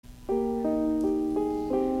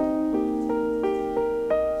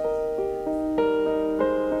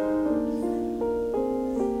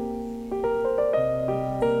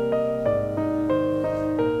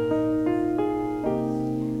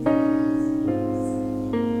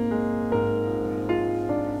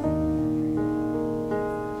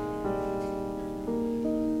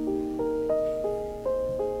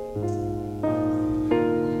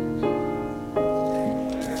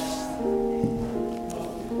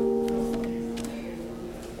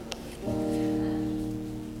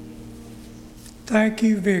Thank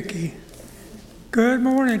you, Vicki. Good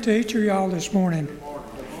morning to each of y'all this morning.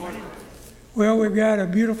 Well, we've got a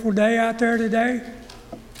beautiful day out there today,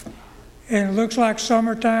 and it looks like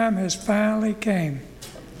summertime has finally came.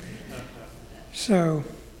 So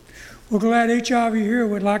we're glad each of you here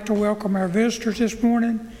would like to welcome our visitors this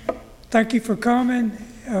morning. Thank you for coming.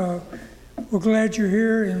 We're glad you're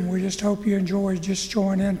here, and we just hope you enjoy just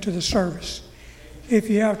joining into the service. If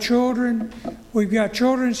you have children, we've got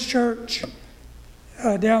children's church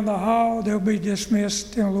down the hall. They'll be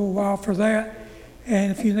dismissed in a little while for that.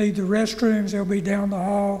 And if you need the restrooms, they'll be down the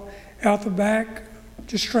hall, out the back,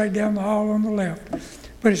 just straight down the hall on the left.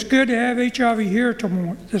 But it's good to have each of you here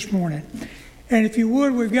this morning. And if you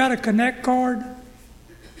would, we've got a Connect card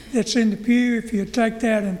that's in the pew. If you'd take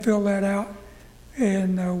that and fill that out,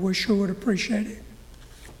 and we sure would appreciate it.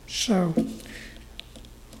 So,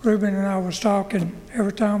 Reuben and I was talking,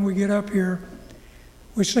 every time we get up here,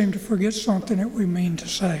 we seem to forget something that we mean to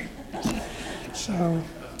say. So,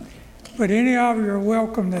 but any of you are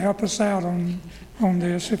welcome to help us out on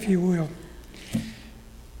this, if you will.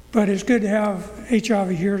 But it's good to have each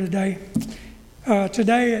of you here today.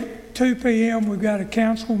 Today at 2 p.m. we've got a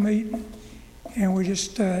council meeting, and we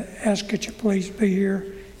just ask that you please be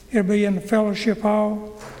here. It'll be in the fellowship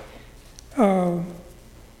hall.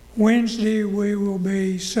 Wednesday we will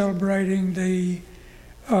be celebrating the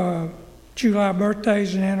July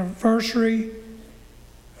birthdays and anniversary.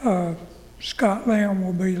 Scott Lamb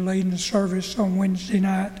will be leading the service on Wednesday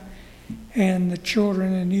night, and the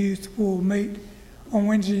children and youth will meet on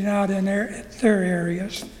Wednesday night in their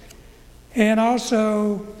areas. And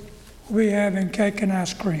also, we'll be having cake and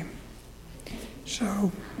ice cream.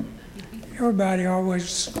 So, everybody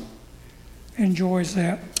always enjoys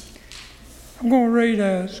that. I'm going to read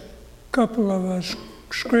a couple of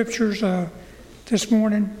scriptures this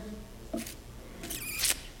morning.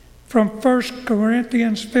 From 1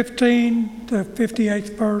 Corinthians 15, the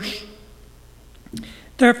 58th verse.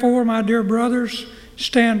 Therefore, my dear brothers,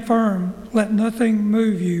 stand firm, let nothing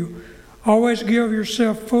move you. Always give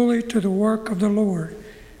yourself fully to the work of the Lord,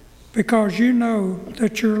 because you know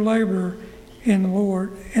that your labor in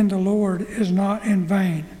the Lord is not in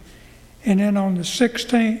vain. And then on the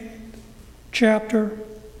 16th chapter,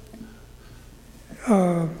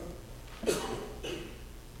 13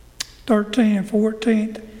 and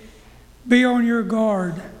 14th, be on your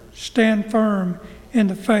guard, stand firm in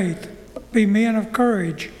the faith, be men of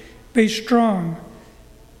courage, be strong,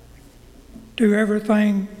 do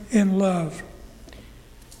everything in love.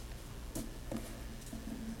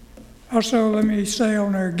 Also, let me say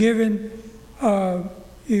on our giving,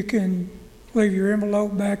 you can leave your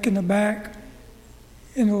envelope back in the back,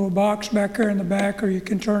 in the little box back there in the back, or you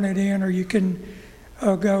can turn it in, or you can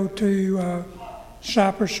go to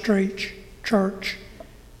Cypress Street Church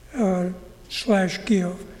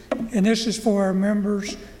 /give. And this is for our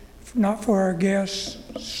members, not for our guests.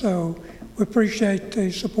 So we appreciate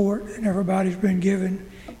the support and everybody's been giving,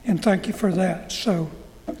 and thank you for that. So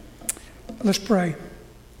let's pray.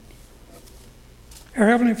 Our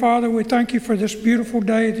Heavenly Father, we thank you for this beautiful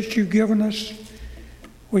day that you've given us.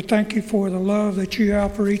 We thank you for the love that you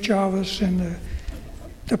have for each of us, and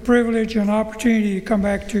the privilege and opportunity to come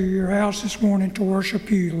back to your house this morning to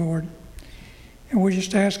worship you, Lord. And we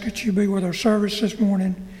just ask that you be with our service this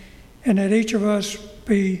morning, and that each of us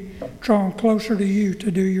be drawn closer to you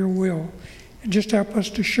to do your will. And just help us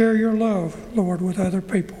to share your love, Lord, with other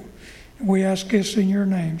people. And we ask this in your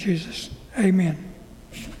name, Jesus. Amen.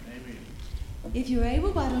 If you're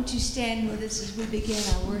able, why don't you stand with us as we begin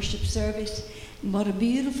our worship service? And what a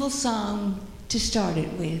beautiful song to start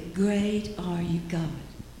it with. Great are you, God.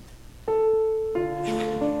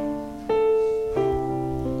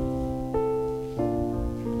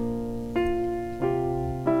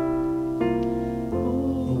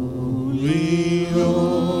 Holy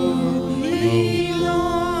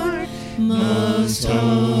Lord, most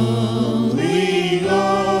holy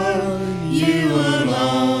Lord, you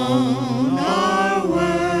alone are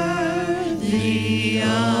worthy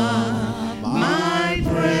of my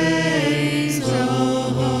praise.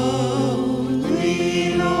 Oh,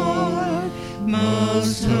 holy Lord,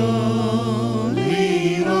 most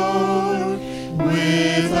holy Lord,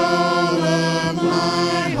 with all of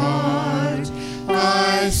my heart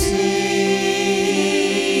I sing.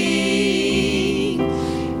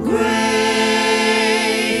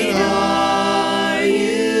 Great are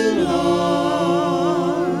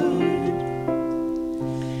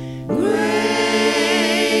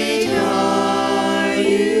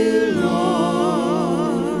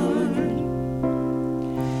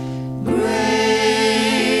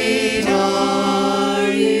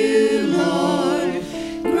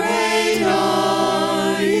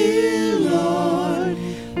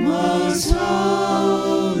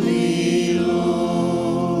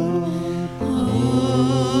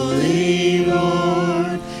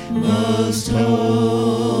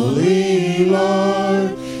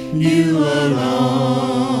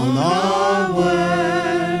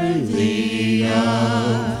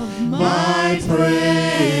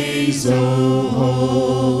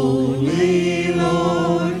holy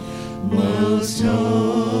Lord, most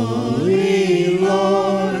holy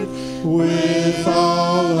Lord, with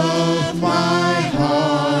all of my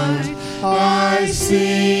heart I sing.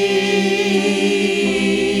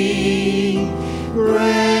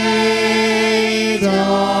 Great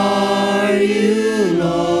are you,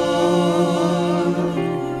 Lord.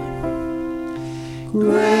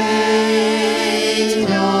 Great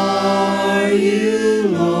are you,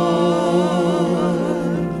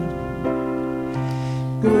 Lord.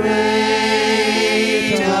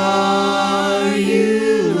 Great are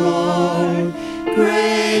you, Lord.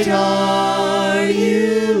 Great are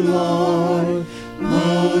you, Lord.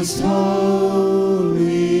 Most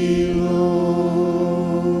holy Lord.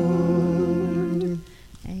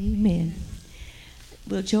 Amen.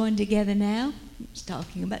 We'll join together now. It's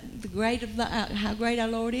talking about how great our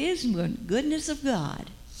Lord is and the goodness of God.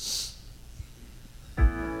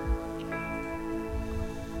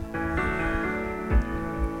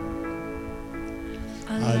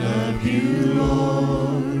 I love you,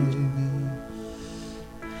 Lord.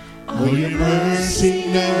 Oh, your mercy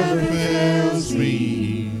never fails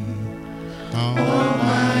me. All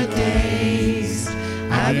my days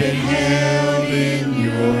I've been held in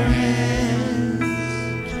your hands.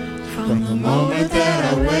 From the moment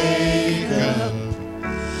that I wake up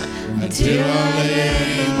until I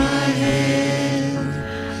lay my head,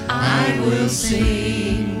 I will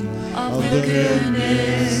sing of the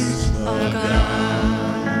goodness of God.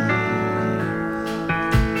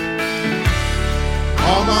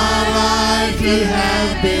 All my life you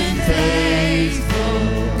have been faithful.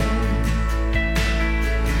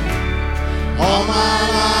 All my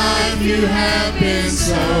life you have been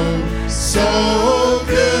so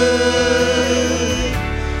good.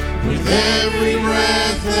 With every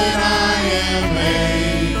breath that I am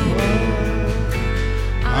able,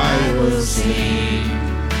 I will sing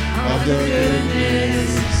of the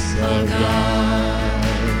goodness of God.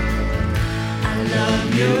 I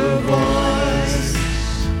love your voice.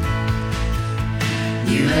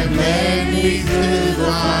 You have led me through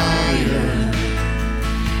the fire.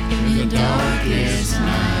 In the darkest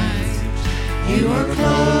night, you are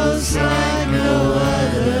close like no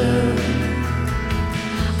other.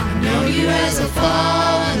 I've known you as a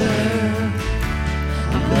father.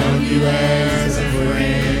 I've known you as a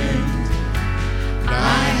friend.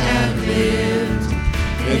 I have lived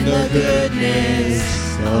in the goodness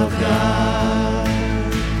of God.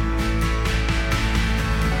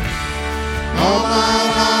 All my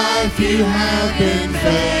life you have been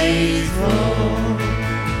faithful.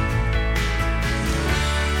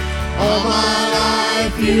 All my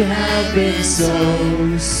life you have been so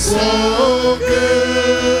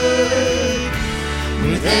good.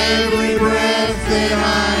 With every breath that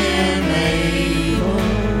I am able,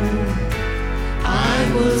 I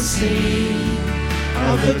will sing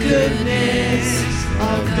of the goodness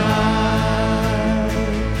of God.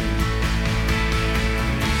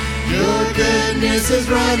 Your goodness is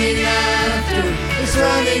running after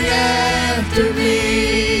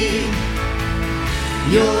me.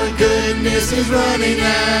 Your goodness is running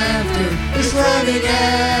after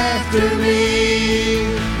me.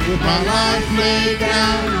 With my life laid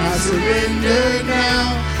down, I surrender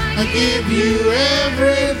now. I give you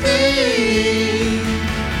everything.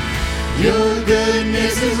 Your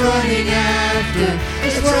goodness is running after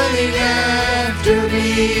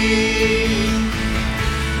me.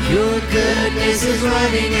 Your goodness is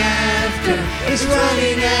running after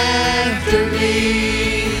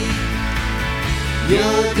me.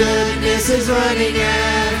 Your goodness is running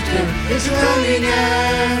after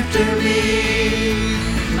me.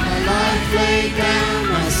 My life laid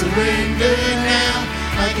down, I surrender now.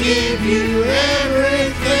 I give you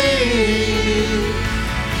everything.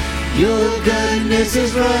 Your goodness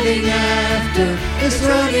is running after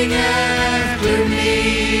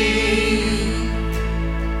me.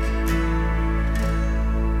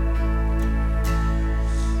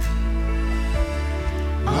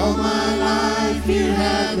 All my life you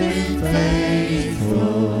have been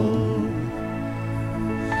faithful.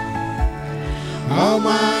 All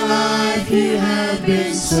my life you have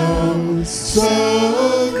been so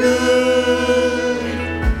good.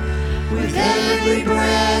 With every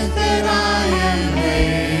breath that I am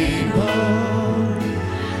able,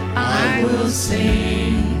 I will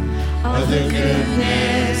sing of the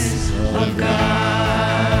goodness of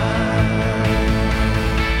God.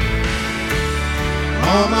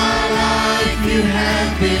 All my life you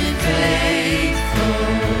have been faithful.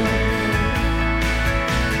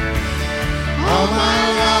 All my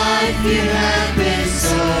life you have been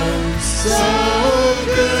so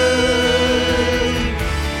good.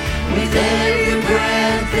 With every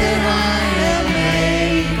breath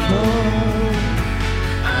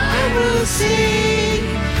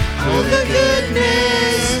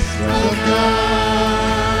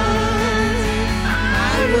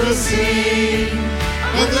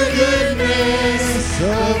goodness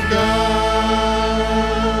of God.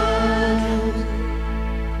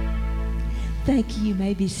 Thank you. You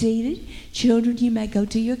may be seated. Children, you may go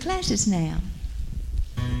to your classes now.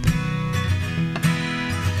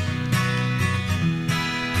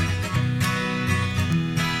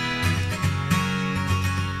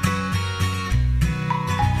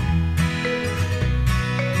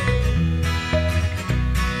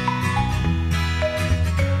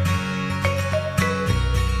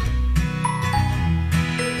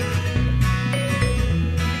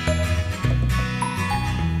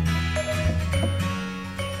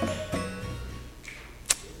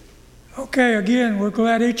 Okay, again, we're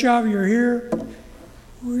glad each of you are here,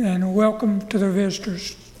 and welcome to the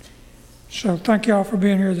visitors. So thank you all for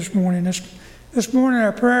being here this morning. This morning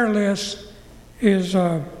our prayer list is,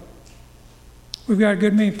 we've got a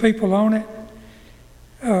good many people on it.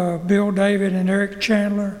 Bill, David, and Eric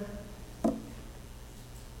Chandler,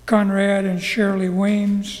 Conrad and Shirley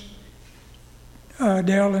Weems,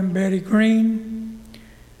 Dell and Betty Green,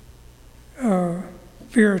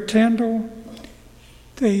 Vera Tyndall,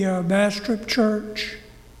 the Bastrop Church,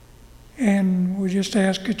 and we just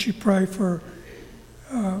ask that you pray for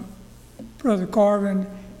Brother Carvin.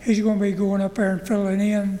 He's going to be going up there and filling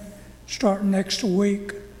in starting next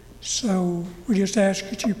week. So we just ask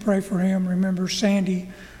that you pray for him. Remember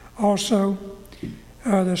Sandy also.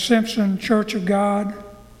 The Simpson Church of God,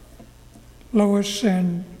 Lois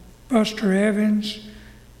and Buster Evans,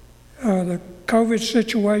 the COVID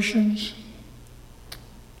situations,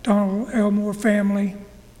 Donald Elmore family,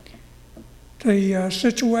 the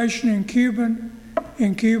situation in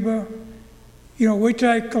Cuba. You know,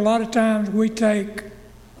 a lot of times we take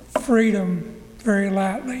freedom very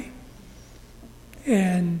lightly.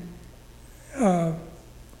 And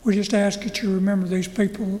we just ask that you remember these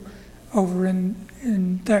people over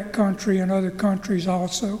in that country and other countries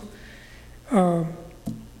also. It's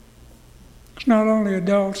not only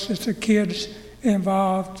adults, it's the kids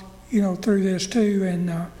involved, you know, through this too.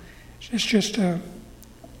 And it's just a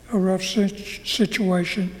rough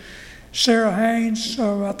situation. Sarah Haynes,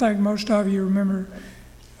 I think most of you remember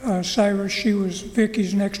Sarah. She was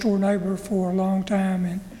Vicky's next door neighbor for a long time,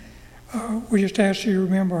 and we just ask you to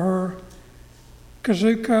remember her.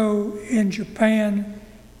 Kazuko in Japan,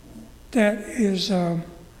 that is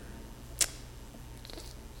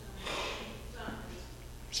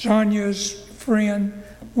Sonia's friend,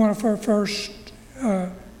 one of her first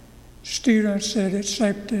students that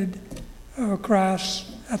accepted Christ,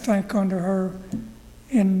 I think, under her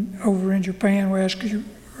over in Japan. We ask you to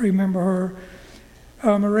remember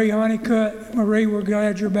her. Marie Honeycutt. Marie, we're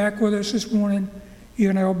glad you're back with us this morning,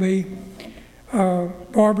 UNLV.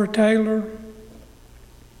 Barbara Taylor.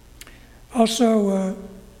 Also,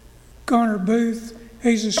 Connor Booth.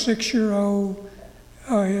 He's a 6-year-old.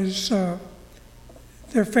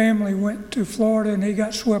 Their family went to Florida and he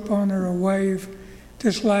got swept under a wave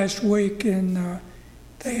this last week, and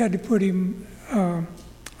they had to put him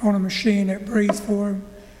on a machine that breathed for him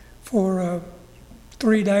for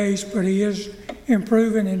 3 days, but he is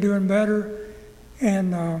improving and doing better.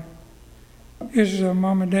 And his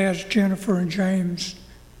mom and dad's Jennifer and James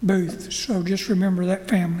Booth, so just remember that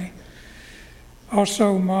family.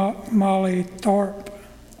 Also Molly Tharp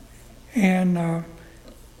and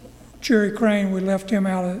Jerry Crane. We left him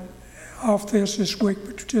off this week,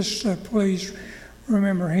 but just please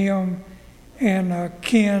remember him. And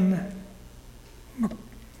Ken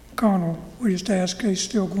McConnell, we just ask, he's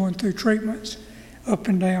still going through treatments up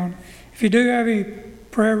and down. If you do have any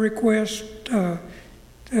prayer requests, or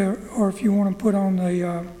if you want to put on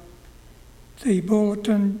the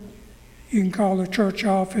bulletin, you can call the church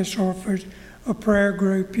office, or if it's a prayer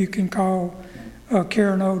group, you can call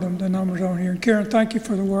Karen Odom. The number's on here. And Karen, thank you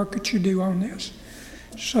for the work that you do on this.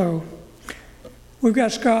 So we've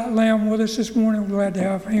got Scott Lamb with us this morning. We're glad to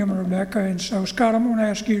have him and Rebecca. And so, Scott, I'm going to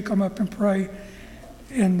ask you to come up and pray.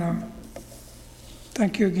 And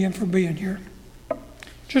thank you again for being here.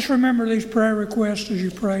 Just remember these prayer requests as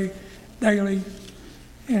you pray daily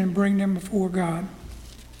and bring them before God.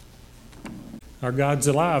 Our God's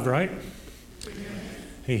alive, right?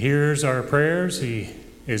 He hears our prayers. He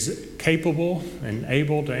is capable and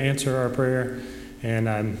able to answer our prayer.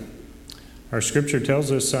 And our scripture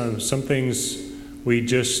tells us some things we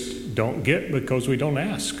just don't get because we don't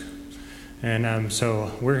ask. And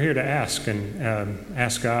so we're here to ask and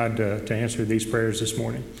ask God to answer these prayers this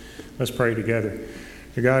morning. Let's pray together.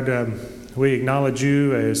 Dear God, we acknowledge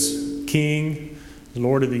you as King, the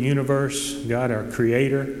Lord of the universe, God, our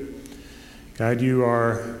Creator. God, you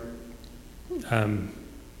are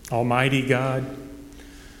Almighty God,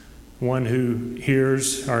 one who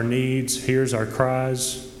hears our needs, hears our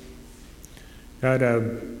cries, God,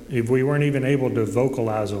 if we weren't even able to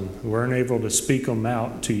vocalize them, we weren't able to speak them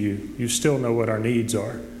out to you, you still know what our needs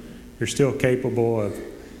are. You're still capable of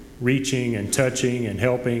reaching and touching and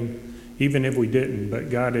helping, even if we didn't. But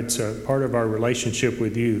God, it's a part of our relationship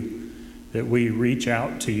with you that we reach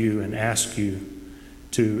out to you and ask you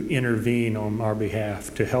to intervene on our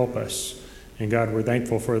behalf, to help us. And God, we're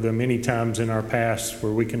thankful for the many times in our past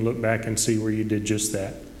where we can look back and see where you did just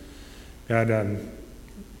that. God,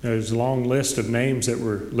 there's a long list of names that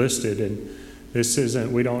were listed, and this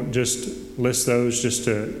isn't, we don't just list those just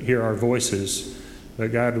to hear our voices,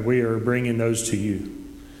 but God, we are bringing those to you.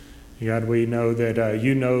 God, we know that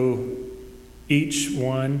you know each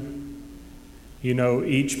one, you know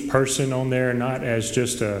each person on there, not as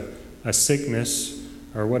just a sickness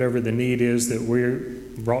or whatever the need is that we're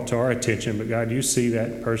brought to our attention, but God, you see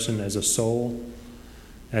that person as a soul,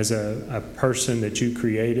 as a person that you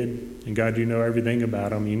created. And God, you know everything about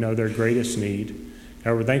them. You know their greatest need.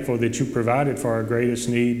 God, we're thankful that you provided for our greatest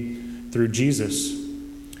need through Jesus.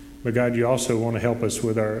 But God, you also want to help us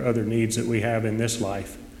with our other needs that we have in this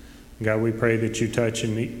life. God, we pray that you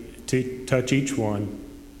touch each one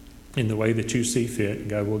in the way that you see fit.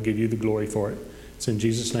 God, we'll give you the glory for it. It's in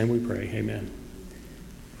Jesus' name we pray. Amen.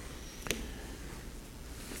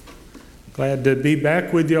 Glad to be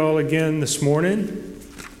back with you all again this morning.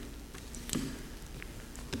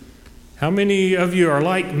 How many of you are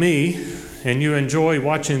like me and you enjoy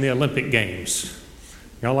watching the Olympic Games?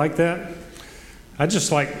 Y'all like that? I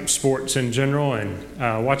just like sports in general,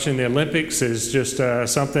 and watching the Olympics is just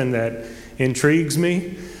something that intrigues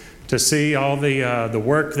me, to see all the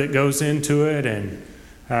work that goes into it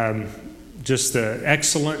and just the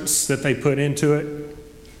excellence that they put into it.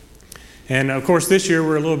 And of course, this year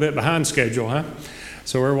we're a little bit behind schedule, huh?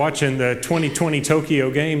 So we're watching the 2020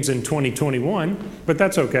 Tokyo Games in 2021, but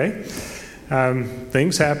that's okay.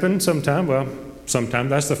 Things happen sometime. Well, sometime.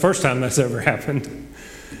 That's the first time that's ever happened.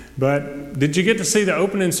 But did you get to see the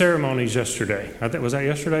opening ceremonies yesterday? Was that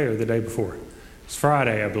yesterday or the day before? It's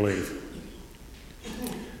Friday, I believe.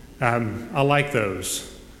 I like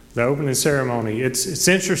those. The opening ceremony. It's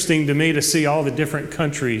interesting to me to see all the different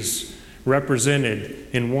countries represented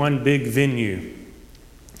in one big venue.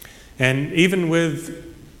 And even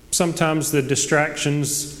with sometimes the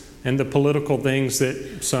distractions and the political things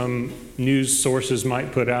that some news sources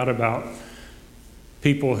might put out about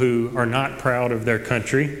people who are not proud of their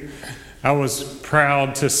country, I was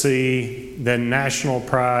proud to see the national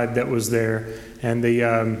pride that was there. And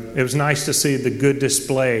it was nice to see the good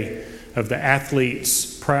display of the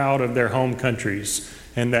athletes proud of their home countries,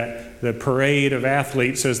 and that the parade of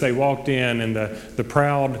athletes as they walked in, and the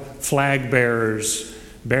proud flag bearers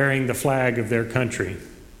bearing the flag of their country.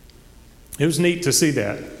 It was neat to see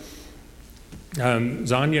that.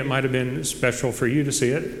 Zanya, it might have been special for you to see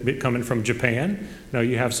it, coming from Japan. I know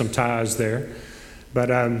you have some ties there.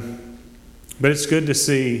 But it's good to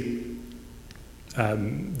see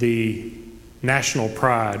the national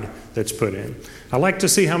pride that's put in. I like to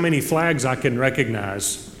see how many flags I can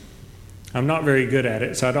recognize. I'm not very good at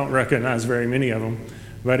it, so I don't recognize very many of them.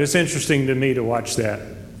 But it's interesting to me to watch that.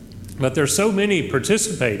 But there's so many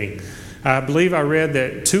participating. I believe I read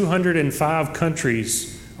that 205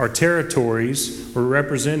 countries or territories were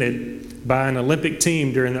represented by an Olympic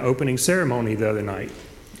team during the opening ceremony the other night.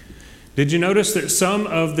 Did you notice that some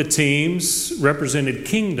of the teams represented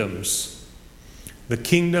kingdoms? The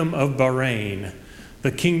kingdom of Bahrain,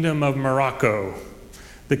 the kingdom of Morocco,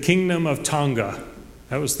 the kingdom of Tonga.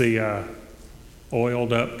 That was the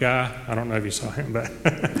oiled up guy. I don't know if you saw him, but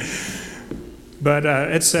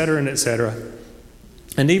et cetera and et cetera.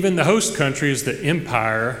 And even the host country is the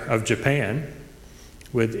Empire of Japan,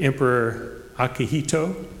 with Emperor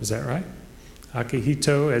Akihito, is that right?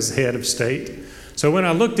 Akihito as head of state. So when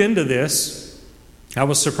I looked into this, I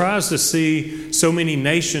was surprised to see so many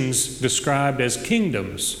nations described as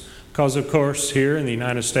kingdoms, because of course here in the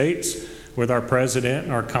United States, with our president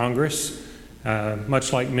and our Congress,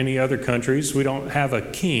 much like many other countries, we don't have a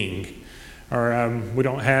king, or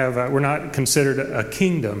we're not considered a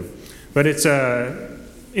kingdom. But it's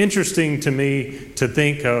interesting to me to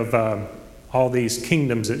think of all these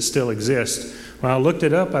kingdoms that still exist. When I looked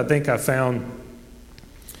it up, I think I found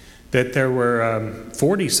that there were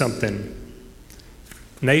 40-something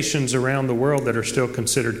nations around the world that are still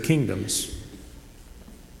considered kingdoms.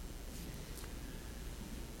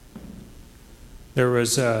 There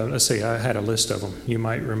was, let's see, I had a list of them. You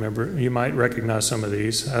might recognize some of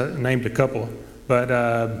these. I named a couple.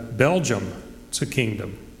 But Belgium, it's a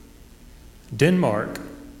kingdom. Denmark.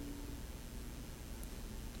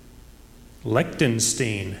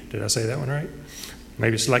 Liechtenstein, did I say that one right?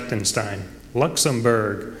 Maybe it's Liechtenstein.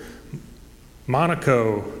 Luxembourg,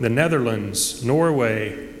 Monaco, the Netherlands,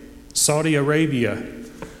 Norway, Saudi Arabia.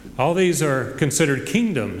 All these are considered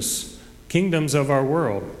kingdoms of our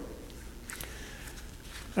world.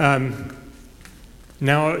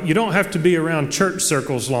 Now, you don't have to be around church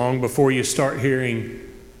circles long before you start hearing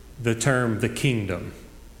the term the kingdom.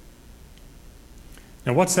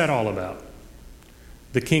 Now, what's that all about?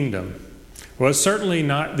 The kingdom. Well, it's certainly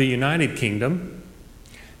not the United Kingdom,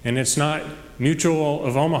 and it's not Mutual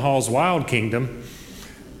of Omaha's Wild Kingdom.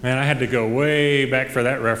 Man, I had to go way back for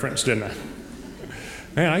that reference, didn't I?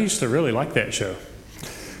 Man, I used to really like that show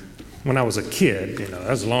when I was a kid. That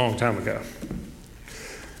was a long time ago.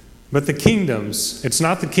 But the kingdoms, it's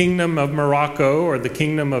not the kingdom of Morocco or the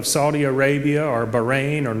kingdom of Saudi Arabia or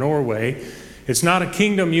Bahrain or Norway. It's not a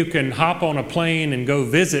kingdom you can hop on a plane and go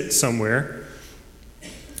visit somewhere.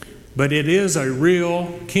 But it is a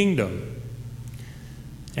real kingdom.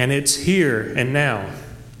 And it's here and now.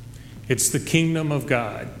 It's the kingdom of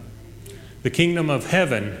God. The kingdom of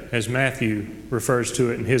heaven, as Matthew refers to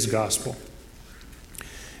it in his gospel.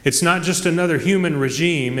 It's not just another human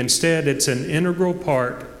regime. Instead, it's an integral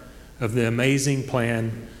part of the amazing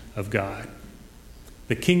plan of God.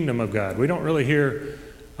 The kingdom of God. We don't really hear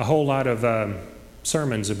a whole lot of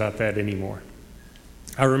sermons about that anymore.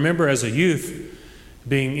 I remember as a youth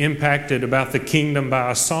being impacted about the kingdom by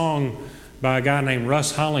a song by a guy named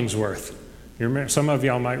Russ Hollingsworth. You remember, some of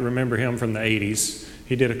y'all might remember him from the 80s.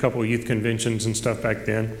 He did a couple of youth conventions and stuff back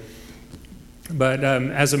then. But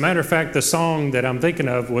as a matter of fact, the song that I'm thinking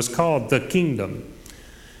of was called The Kingdom.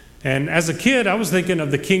 And as a kid, I was thinking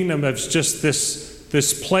of the kingdom as just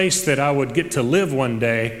this place that I would get to live one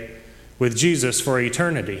day with Jesus for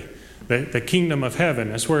eternity. The kingdom of heaven,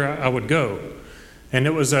 that's where I would go. And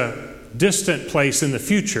it was a distant place in the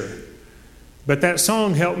future. But that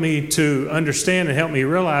song helped me to understand and helped me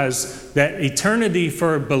realize that eternity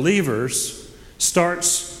for believers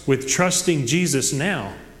starts with trusting Jesus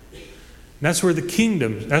now. That's where the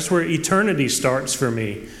kingdom, that's where eternity starts for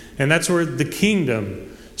me. And that's where the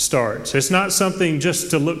kingdom starts. It's not something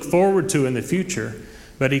just to look forward to in the future,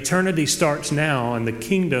 but eternity starts now, and the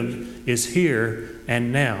kingdom is here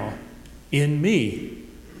and now in me,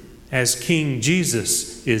 as King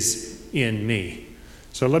Jesus is in me.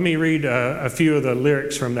 So let me read a few of the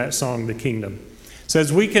lyrics from that song, The Kingdom. It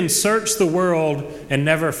says, "We can search the world and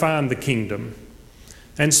never find the kingdom,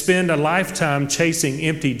 and spend a lifetime chasing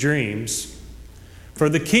empty dreams. For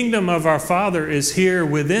the kingdom of our Father is here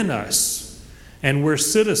within us, and we're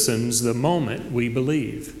citizens the moment we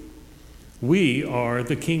believe. We are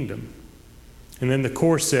the kingdom." And then the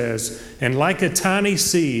chorus says, "And like a tiny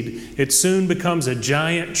seed, it soon becomes a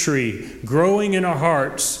giant tree, growing in our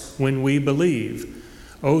hearts when we believe.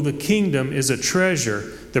 Oh, the kingdom is a treasure,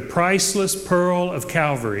 the priceless pearl of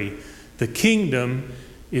Calvary. The kingdom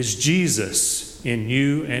is Jesus in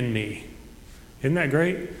you and me." Isn't that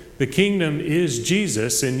great? The kingdom is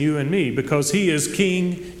Jesus in you and me because he is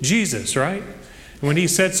King Jesus, right? When he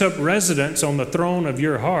sets up residence on the throne of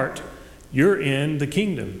your heart, you're in the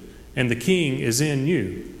kingdom, and the king is in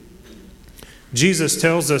you. Jesus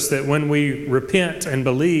tells us that when we repent and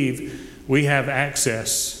believe, we have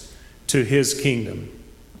access to his kingdom,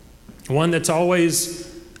 one that's always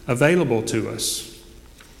available to us.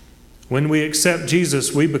 When we accept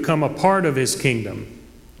Jesus, we become a part of his kingdom.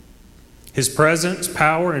 His presence,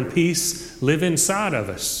 power, and peace live inside of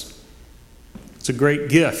us. It's a great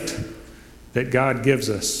gift that God gives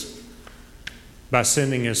us by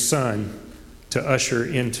sending his Son to usher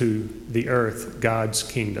into the earth God's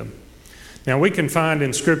kingdom. Now we can find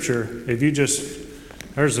in Scripture,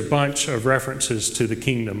 there's a bunch of references to the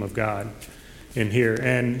kingdom of God in here.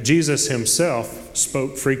 And Jesus himself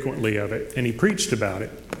spoke frequently of it, and he preached about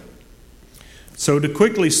it. So to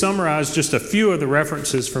quickly summarize just a few of the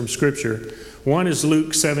references from Scripture, one is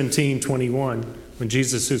Luke 17:21, when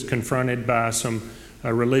Jesus is confronted by some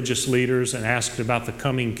religious leaders and asked about the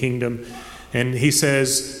coming kingdom. And he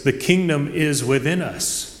says, the kingdom is within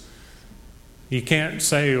us. You can't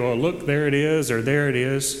say, well, look, there it is, or there it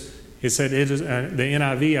is. It said, it is, the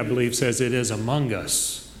NIV, I believe, says it is among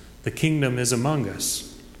us. The kingdom is among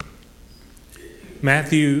us.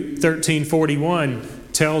 Matthew 13:41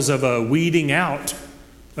 tells of a weeding out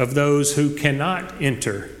of those who cannot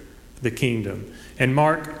enter the kingdom. And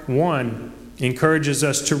Mark 1 encourages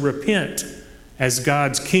us to repent as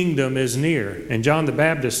God's kingdom is near. And John the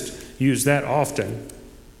Baptist used that often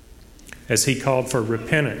as he called for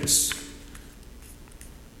repentance,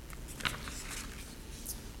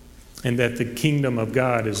 and that the kingdom of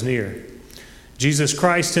God is near. Jesus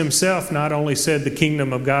Christ himself not only said the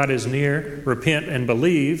kingdom of God is near, repent and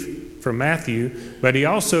believe, from Matthew, but he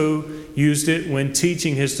also used it when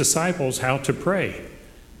teaching his disciples how to pray.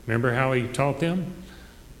 Remember how he taught them?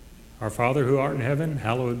 Our Father who art in heaven,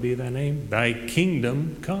 hallowed be thy name. Thy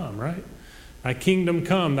kingdom come, right? Thy kingdom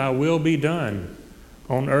come, thy will be done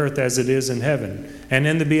on earth as it is in heaven. And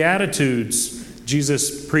in the Beatitudes,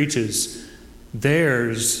 Jesus preaches,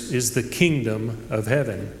 theirs is the kingdom of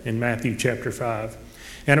heaven in Matthew chapter 5.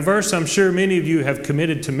 And a verse I'm sure many of you have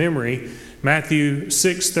committed to memory, Matthew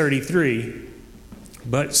 6:33,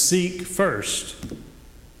 but seek first,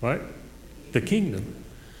 what? The kingdom.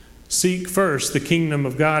 Seek first the kingdom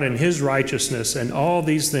of God and his righteousness, and all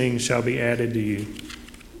these things shall be added to you.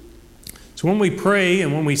 So when we pray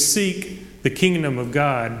and when we seek the kingdom of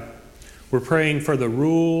God, we're praying for the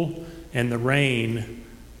rule and the reign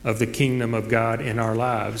of the kingdom of God in our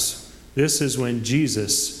lives. This is when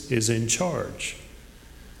Jesus is in charge,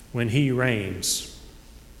 when he reigns.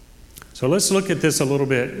 So let's look at this a little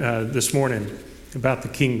bit this morning about the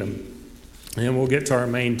kingdom. And we'll get to our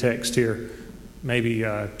main text here, maybe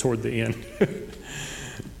toward the end.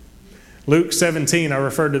 Luke 17, I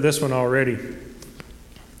referred to this one already.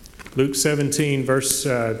 Luke 17, verse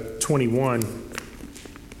 21.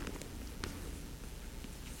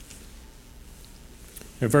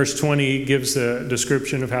 In verse 20, it gives a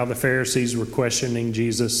description of how the Pharisees were questioning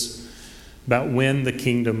Jesus about when the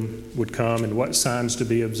kingdom would come and what signs to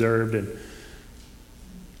be observed. And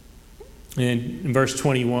in verse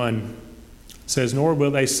 21, it says, nor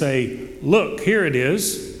will they say, look, here it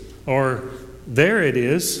is, or there it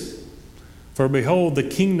is, for behold, the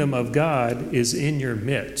kingdom of God is in your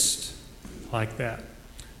midst, like that.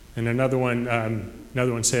 And another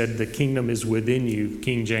one said, the kingdom is within you,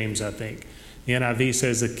 King James, I think. The NIV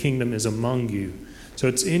says the kingdom is among you. So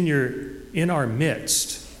it's in our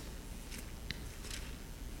midst.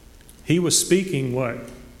 He was speaking what?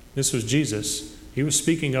 This was Jesus. He was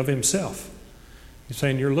speaking of himself. He's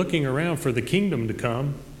saying, you're looking around for the kingdom to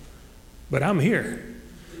come, but I'm here.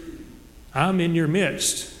 I'm in your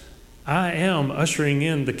midst. I am ushering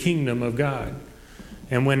in the kingdom of God.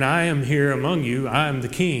 And when I am here among you, I am the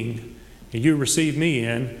king, and you receive me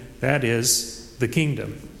in, that is the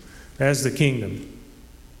kingdom. That's the kingdom.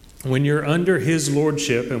 When you're under his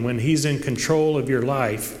lordship and when he's in control of your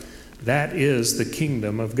life, that is the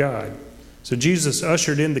kingdom of God. So Jesus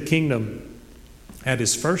ushered in the kingdom at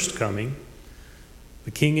his first coming.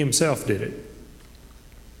 The king himself did it.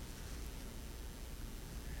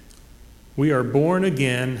 We are born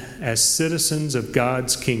again as citizens of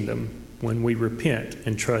God's kingdom when we repent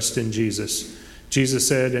and trust in Jesus. Jesus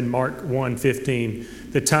said in Mark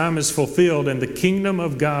 1:15, the time is fulfilled and the kingdom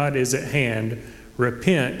of God is at hand.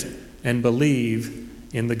 Repent and believe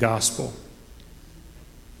in the gospel.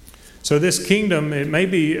 So this kingdom, it may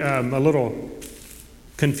be a little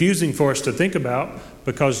confusing for us to think about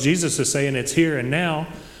because Jesus is saying it's here and now,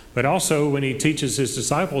 but also when he teaches his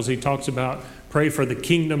disciples, he talks about pray for the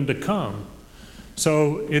kingdom to come.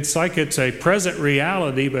 So it's like it's a present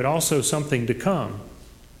reality, but also something to come.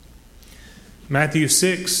 Matthew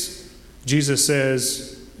 6, Jesus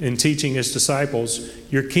says in teaching his disciples,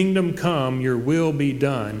 your kingdom come, your will be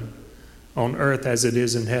done on earth as it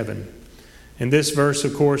is in heaven. And this verse,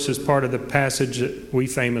 of course, is part of the passage that we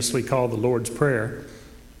famously call the Lord's Prayer.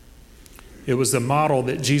 It was the model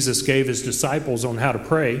that Jesus gave his disciples on how to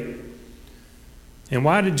pray. And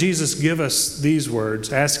why did Jesus give us these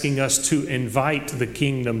words, asking us to invite the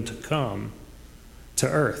kingdom to come to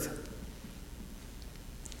earth?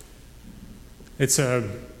 It's a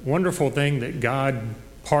wonderful thing that God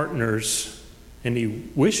partners, and he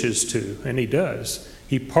wishes to, and he does.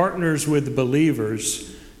 He partners with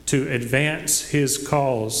believers to advance his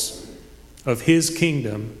cause of his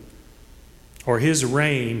kingdom or his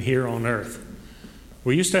reign here on earth.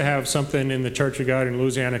 We used to have something in the Church of God in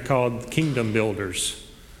Louisiana called Kingdom Builders.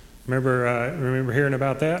 Remember hearing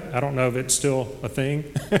about that? I don't know if it's still a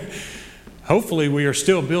thing. Hopefully we are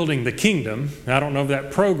still building the kingdom. I don't know if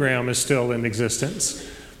that program is still in existence.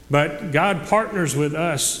 But God partners with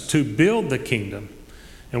us to build the kingdom.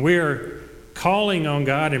 And we are calling on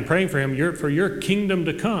God and praying for him for your kingdom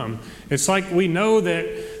to come. It's like we know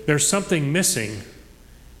that there's something missing.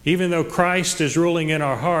 Even though Christ is ruling in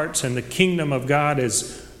our hearts and the kingdom of God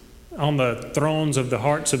is on the thrones of the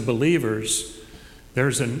hearts of believers,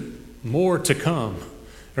 there's more to come.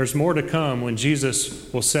 There's more to come when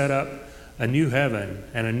Jesus will set up a new heaven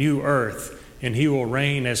and a new earth, and he will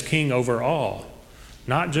reign as king over all.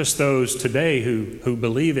 Not just those today who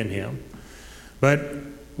believe in him, but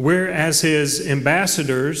we're as his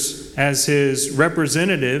ambassadors, as his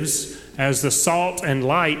representatives, as the salt and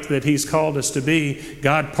light that he's called us to be.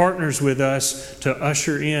 God partners with us to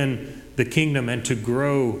usher in the kingdom and to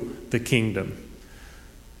grow the kingdom.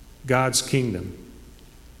 God's kingdom?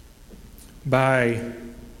 By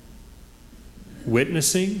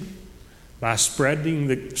witnessing, by spreading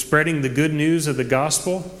the good news of the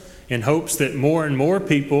gospel in hopes that more and more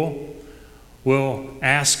people will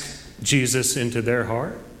ask Jesus into their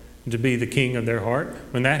heart, to be the king of their heart.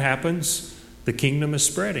 When that happens, the kingdom is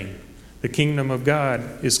spreading. The kingdom of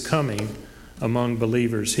God is coming among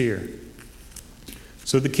believers here.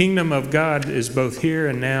 So the kingdom of God is both here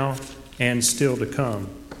and now and still to come.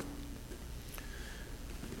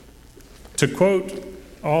 To quote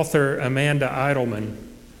author Amanda Idleman,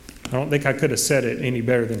 I don't think I could have said it any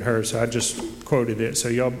better than her, so I just quoted it. So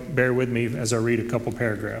y'all bear with me as I read a couple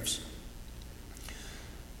paragraphs.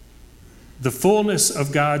 The fullness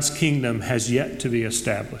of God's kingdom has yet to be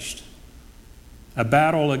established. A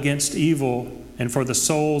battle against evil and for the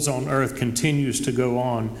souls on earth continues to go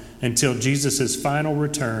on until Jesus' final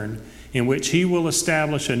return, in which he will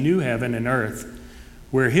establish a new heaven and earth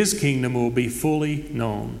where his kingdom will be fully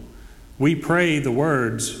known. We pray the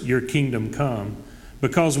words, "Your kingdom come,"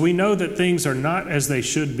 because we know that things are not as they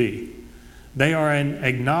should be. They are an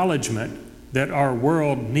acknowledgement that our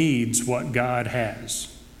world needs what God has.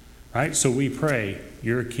 Right? So we pray,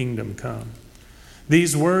 "Your kingdom come."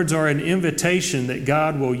 These words are an invitation that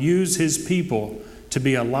God will use his people to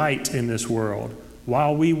be a light in this world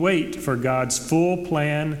while we wait for God's full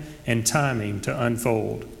plan and timing to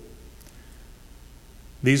unfold.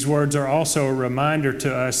 These words are also a reminder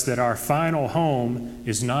to us that our final home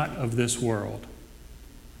is not of this world.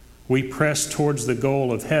 We press towards the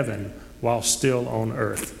goal of heaven while still on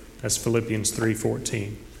earth. That's Philippians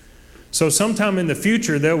 3:14. So sometime in the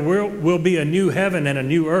future, there will be a new heaven and a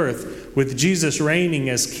new earth with Jesus reigning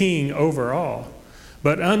as king over all.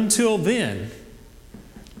 But until then,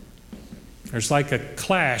 there's like a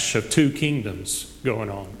clash of two kingdoms going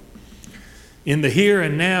on. In the here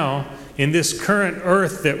and now, in this current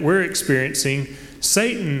earth that we're experiencing,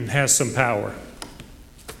 Satan has some power.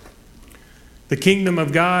 The kingdom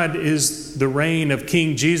of God is the reign of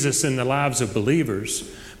King Jesus in the lives of believers.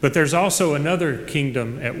 But there's also another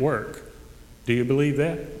kingdom at work. Do you believe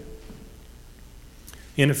that?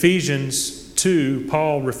 In Ephesians 2,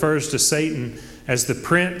 Paul refers to Satan as the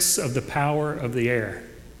prince of the power of the air.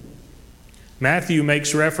 Matthew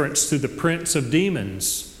makes reference to the prince of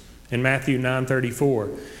demons in Matthew 9:34.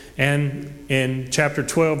 And in chapter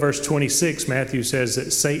 12, verse 26, Matthew says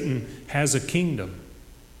that Satan has a kingdom.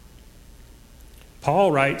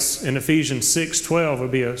 Paul writes in Ephesians 6:12,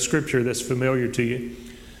 would be a scripture that's familiar to you.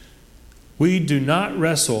 We do not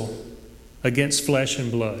wrestle against flesh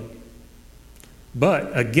and blood,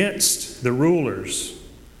 but against the rulers,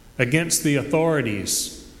 against the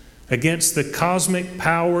authorities, against the cosmic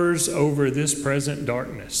powers over this present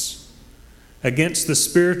darkness, against the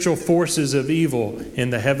spiritual forces of evil in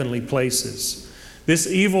the heavenly places. This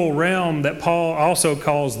evil realm that Paul also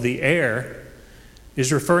calls the air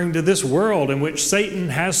is referring to this world in which Satan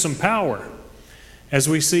has some power, as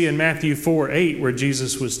we see in Matthew 4:8, where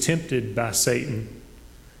Jesus was tempted by Satan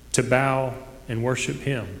to bow and worship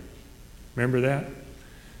him. Remember that?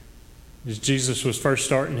 As Jesus was first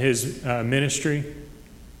starting his ministry,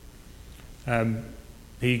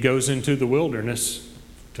 he goes into the wilderness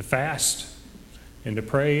to fast and to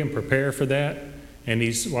pray and prepare for that. And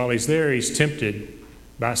while he's there, he's tempted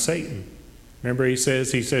by Satan. Remember, he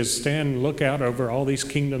says, stand and look out over all these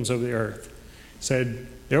kingdoms of the earth. He said,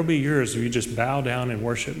 they'll be yours if you just bow down and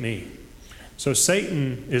worship me. So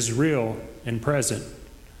Satan is real and present,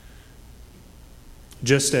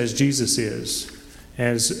 just as Jesus is.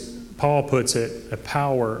 As Paul puts it, a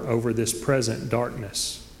power over this present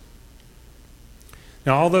darkness.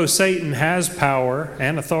 Now, although Satan has power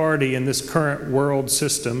and authority in this current world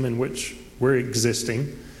system in which we're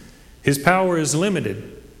existing, his power is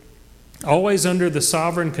limited, always under the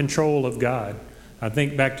sovereign control of God. I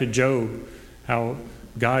think back to Job, how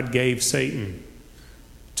God gave Satan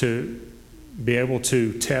to be able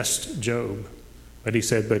to test Job. But he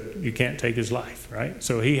said, but you can't take his life, right?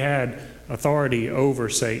 So he had authority over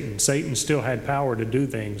Satan. Satan still had power to do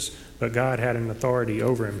things, but God had an authority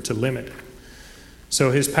over him to limit it.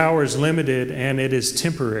 So his power is limited and it is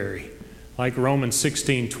temporary. Like Romans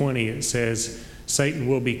 16:20, it says, Satan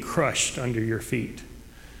will be crushed under your feet.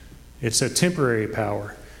 It's a temporary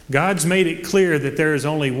power. God's made it clear that there is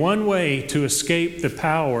only one way to escape the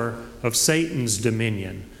power of Satan's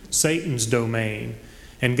dominion, Satan's domain.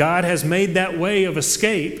 And God has made that way of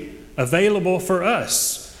escape available for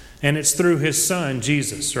us. And it's through his son,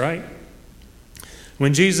 Jesus, right?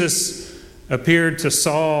 When Jesus appeared to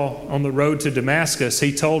Saul on the road to Damascus,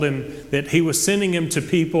 he told him that he was sending him to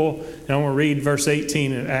people. And I want to read verse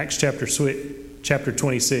 18 in Acts chapter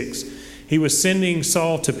 26. He was sending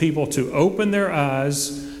Saul to people to open their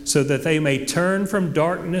eyes so that they may turn from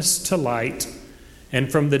darkness to light and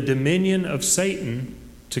from the dominion of Satan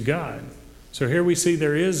to God. So here we see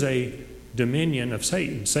there is a dominion of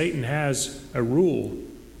Satan. Satan has a rule.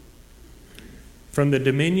 From the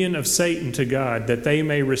dominion of Satan to God, that they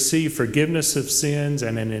may receive forgiveness of sins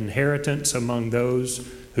and an inheritance among those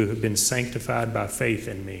who have been sanctified by faith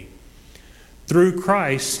in me. Through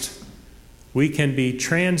Christ, we can be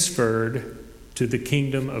transferred to the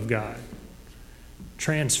kingdom of God.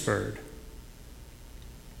 Transferred.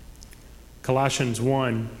 Colossians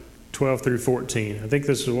 1, 12 through 14. I think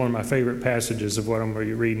this is one of my favorite passages of what I'm going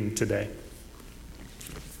to be reading today.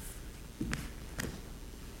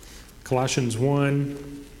 Colossians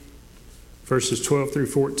 1, verses 12 through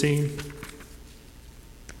 14.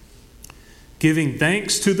 Giving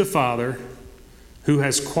thanks to the Father, who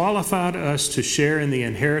has qualified us to share in the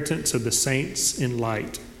inheritance of the saints in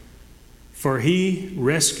light. For he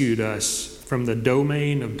rescued us from the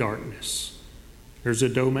domain of darkness. There's a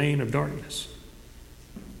domain of darkness.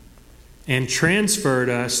 And transferred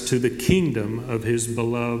us to the kingdom of his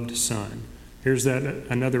beloved Son. Here's that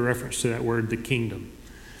another reference to that word, the kingdom.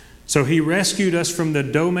 So he rescued us from the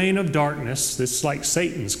domain of darkness. This is like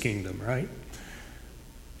Satan's kingdom, right?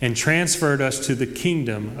 And transferred us to the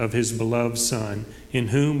kingdom of his beloved Son, in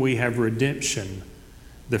whom we have redemption,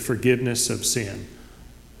 the forgiveness of sin.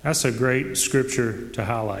 That's a great scripture to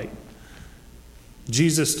highlight.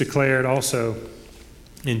 Jesus declared also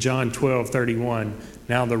in John 12:31,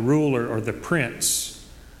 now the ruler or the prince,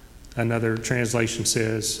 another translation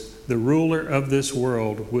says, the ruler of this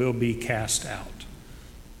world will be cast out.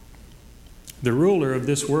 The ruler of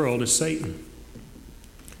this world is Satan.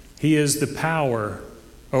 He is the power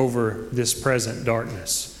over this present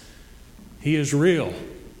darkness. He is real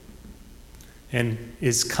and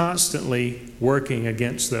is constantly working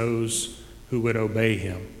against those who would obey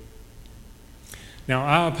him. Now,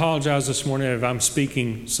 I apologize this morning if I'm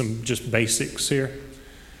speaking some just basics here.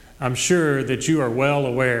 I'm sure that you are well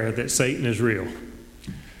aware that Satan is real.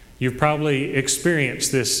 You've probably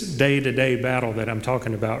experienced this day-to-day battle that I'm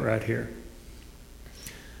talking about right here.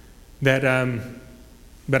 But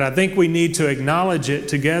I think we need to acknowledge it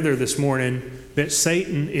together this morning that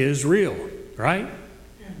Satan is real, right?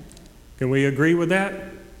 Can we agree with that?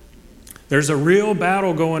 There's a real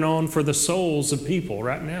battle going on for the souls of people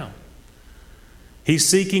right now. He's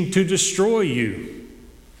seeking to destroy you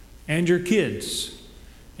and your kids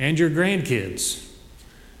and your grandkids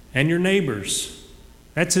and your neighbors.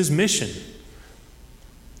 That's his mission.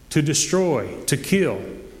 To destroy, to kill.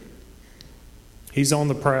 He's on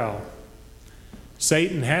the prowl.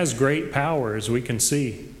 Satan has great power, as we can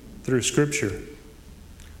see through Scripture.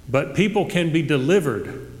 But people can be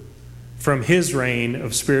delivered from his reign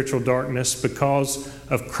of spiritual darkness because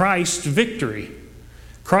of Christ's victory.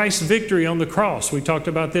 Christ's victory on the cross. We talked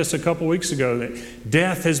about this a couple weeks ago, that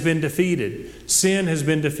death has been defeated. Sin has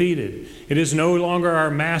been defeated. It is no longer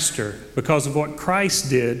our master because of what Christ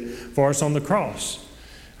did for us on the cross.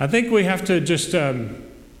 I think we have to just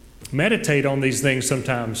meditate on these things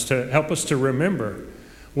sometimes to help us to remember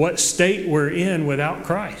what state we're in without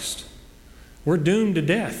Christ. We're doomed to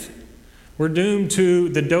death. We're doomed to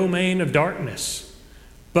the domain of darkness.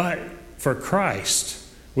 But for Christ,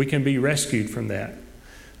 we can be rescued from that.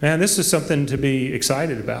 Man, this is something to be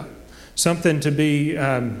excited about, something to be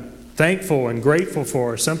thankful and grateful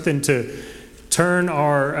for, something to turn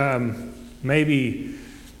our maybe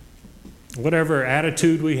whatever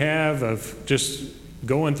attitude we have of just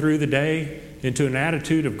going through the day into an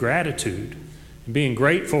attitude of gratitude and being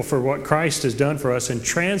grateful for what Christ has done for us and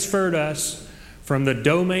transferred us from the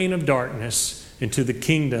domain of darkness into the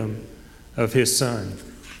kingdom of his Son.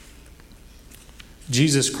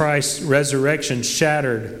 Jesus Christ's resurrection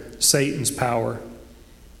shattered Satan's power,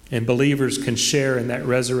 and believers can share in that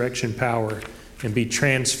resurrection power and be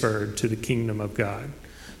transferred to the kingdom of God.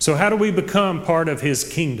 So how do we become part of his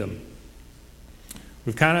kingdom?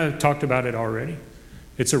 We've kind of talked about it already.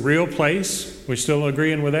 It's a real place. We're still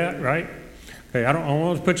agreeing with that, right? Okay, I don't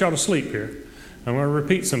want to put y'all to sleep here. I'm going to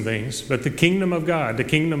repeat some things. But the kingdom of God, the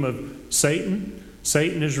kingdom of Satan,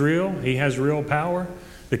 Satan is real. He has real power.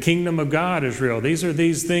 The kingdom of God is real. These are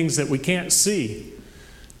these things that we can't see,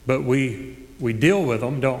 but we deal with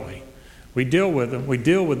them, don't we? We deal with them. We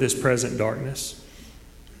deal with this present darkness.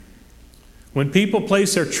 When people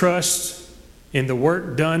place their trust in the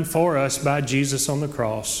work done for us by Jesus on the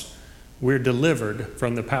cross, we're delivered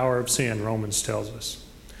from the power of sin, Romans tells us,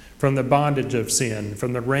 from the bondage of sin,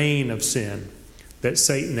 from the reign of sin that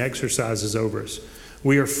Satan exercises over us.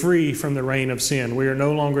 We are free from the reign of sin. We are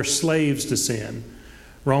no longer slaves to sin.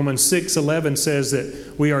 Romans 6:11 says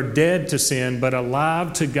that we are dead to sin, but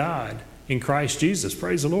alive to God in Christ Jesus.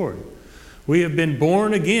 Praise the Lord. We have been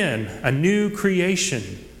born again, a new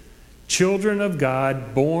creation, children of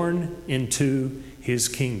God, born into His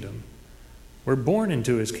kingdom. We're born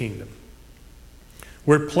into His kingdom.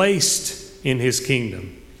 We're placed in His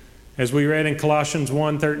kingdom. As we read in Colossians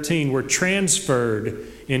 1:13, we're transferred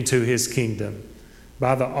into His kingdom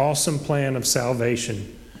by the awesome plan of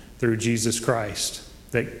salvation through Jesus Christ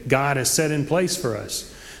that God has set in place for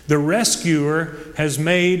us. The rescuer has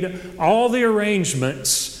made all the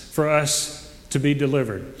arrangements for us to be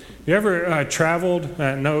delivered. You ever traveled?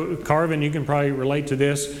 No, Carvin, you can probably relate to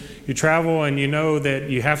this. You travel and you know that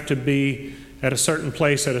you have to be at a certain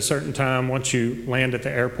place at a certain time once you land at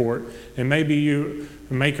the airport. And maybe you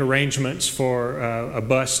make arrangements for a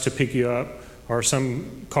bus to pick you up or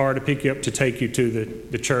some car to pick you up to take you to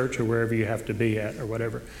the church or wherever you have to be at or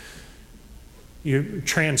whatever. You're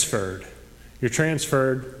transferred. You're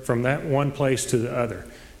transferred from that one place to the other.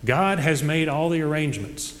 God has made all the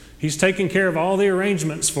arrangements. He's taken care of all the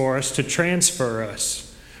arrangements for us to transfer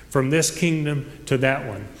us from this kingdom to that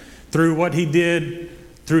one through what He did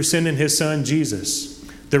through sending His Son Jesus.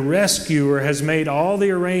 The rescuer has made all the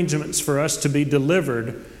arrangements for us to be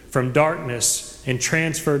delivered from darkness and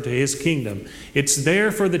transferred to His kingdom. It's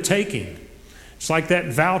there for the taking. It's like that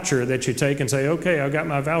voucher that you take and say, okay, I got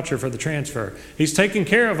my voucher for the transfer. He's taken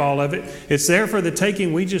care of all of it. It's there for the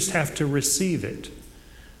taking. We just have to receive it.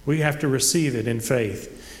 We have to receive it in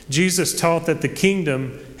faith. Jesus taught that the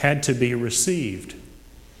kingdom had to be received.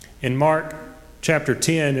 In Mark chapter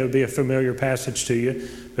 10, it'll be a familiar passage to you,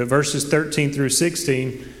 but verses 13 through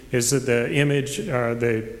 16 is the image,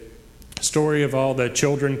 the story of all the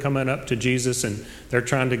children coming up to Jesus and they're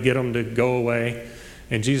trying to get them to go away.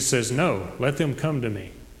 And Jesus says, no, let them come to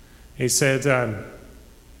me. He said,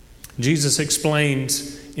 Jesus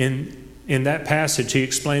explains in that passage, He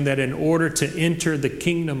explained that in order to enter the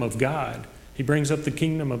kingdom of God, He brings up the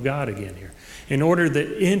kingdom of God again here. In order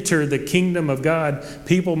to enter the kingdom of God,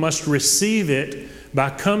 people must receive it by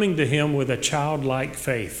coming to Him with a childlike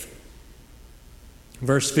faith.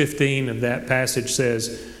 Verse 15 of that passage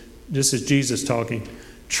says, this is Jesus talking,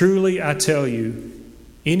 truly I tell you,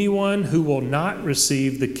 anyone who will not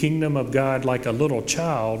receive the kingdom of God like a little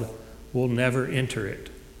child will never enter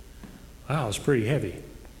it. Wow, it's pretty heavy.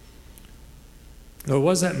 Well,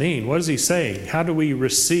 what does that mean? What is He saying? How do we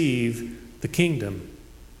receive the kingdom?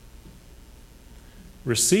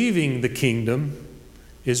 Receiving the kingdom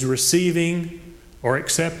is receiving or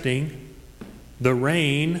accepting the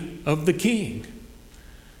reign of the King.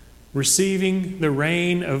 Receiving the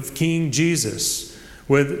reign of King Jesus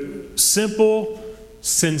with simple,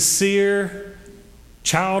 sincere,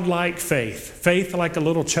 childlike faith. Faith like a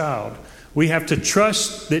little child. We have to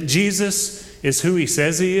trust that Jesus is who He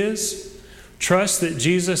says He is. Trust that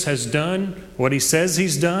Jesus has done what He says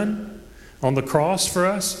He's done on the cross for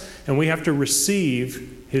us. And we have to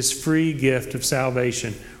receive His free gift of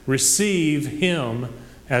salvation. Receive Him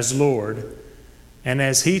as Lord. And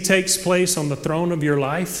as He takes place on the throne of your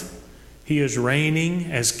life, He is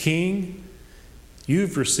reigning as King.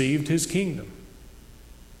 You've received His kingdom.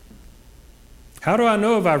 How do I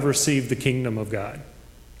know if I've received the kingdom of God?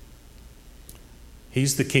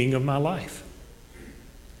 He's the King of my life.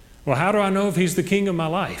 Well, how do I know if He's the King of my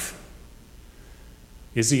life?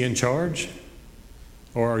 Is He in charge?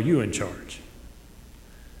 Or are you in charge?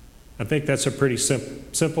 I think that's a pretty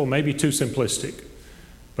simple, maybe too simplistic,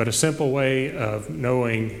 but a simple way of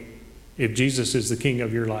knowing if Jesus is the King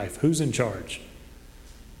of your life. Who's in charge?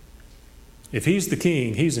 If He's the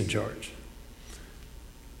King, He's in charge.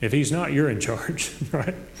 If He's not, you're in charge,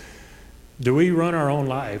 right? Do we run our own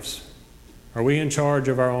lives? Are we in charge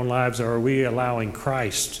of our own lives, or are we allowing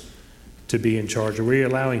Christ to be in charge? Are we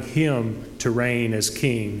allowing Him to reign as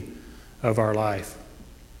King of our life?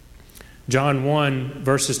 John 1,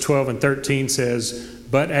 verses 12 and 13 says,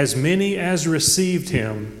 but as many as received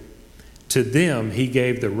Him, to them He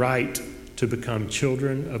gave the right to become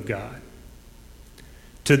children of God.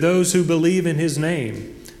 To those who believe in His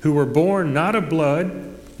name, who were born not of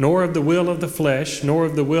blood, nor of the will of the flesh, nor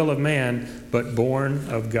of the will of man, but born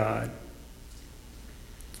of God.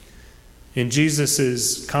 In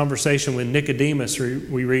Jesus' conversation with Nicodemus,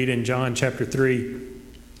 we read in John chapter 3,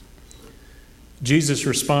 Jesus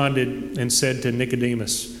responded and said to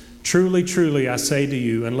Nicodemus, truly, truly, I say to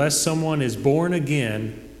you, unless someone is born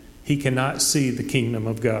again, he cannot see the kingdom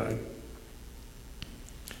of God.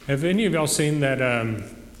 Have any of y'all seen that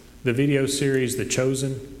the video series, The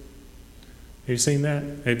Chosen? Have you seen that?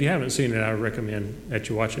 If you haven't seen it, I recommend that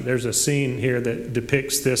you watch it. There's a scene here that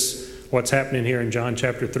depicts this what's happening here in John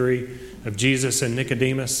chapter 3 of Jesus and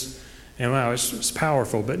Nicodemus. And wow, it's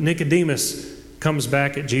powerful. But Nicodemus comes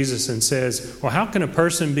back at Jesus and says, well, how can a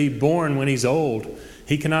person be born when he's old?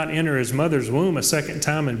 He cannot enter his mother's womb a second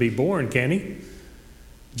time and be born, can he?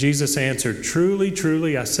 Jesus answered, truly,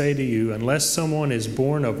 truly, I say to you, unless someone is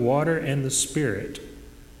born of water and the Spirit,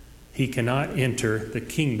 he cannot enter the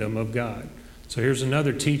kingdom of God. So here's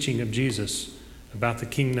another teaching of Jesus about the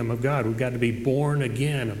kingdom of God. We've got to be born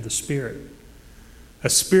again of the Spirit. A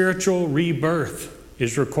spiritual rebirth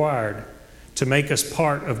is required to make us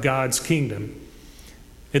part of God's kingdom.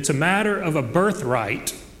 It's a matter of a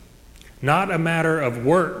birthright, not a matter of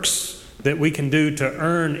works that we can do to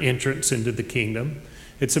earn entrance into the kingdom.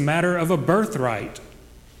 It's a matter of a birthright.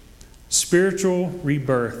 Spiritual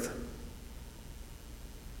rebirth.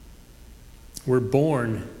 We're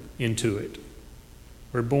born into it.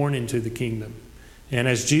 We're born into the kingdom. And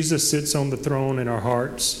as Jesus sits on the throne in our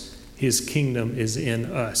hearts, his kingdom is in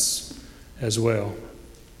us as well.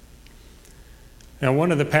 Now,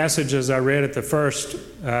 one of the passages I read at the first,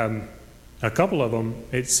 a couple of them,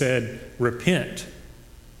 it said, repent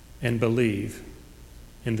and believe,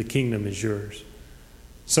 and the kingdom is yours.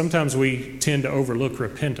 Sometimes we tend to overlook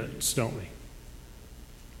repentance, don't we?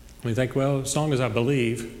 We think, well, as long as I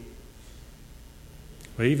believe,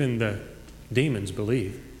 well, even the demons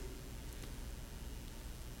believe.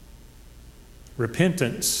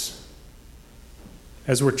 Repentance,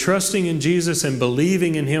 as we're trusting in Jesus and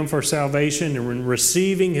believing in him for salvation and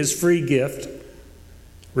receiving his free gift,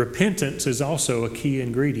 repentance is also a key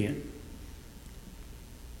ingredient.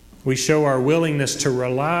 We show our willingness to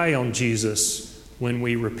rely on Jesus when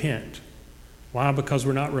we repent. Why? Because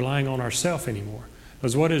we're not relying on ourselves anymore.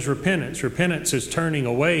 Because what is repentance? Repentance is turning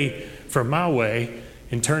away from my way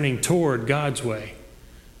and turning toward God's way.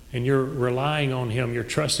 And you're relying on him. You're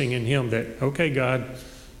trusting in him that, okay, God,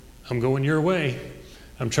 I'm going your way.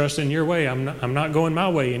 I'm trusting your way. I'm not going my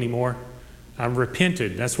way anymore. I'm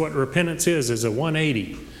repented. That's what repentance is a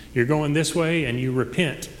 180. You're going this way and you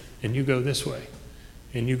repent and you go this way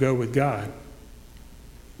and you go with God.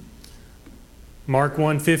 Mark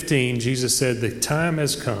 1:15, Jesus said, the time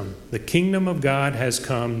has come. The kingdom of God has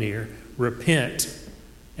come near. Repent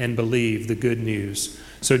and believe the good news.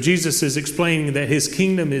 So Jesus is explaining that his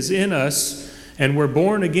kingdom is in us, and we're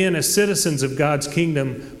born again as citizens of God's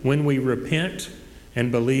kingdom when we repent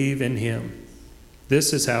and believe in him.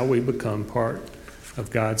 This is how we become part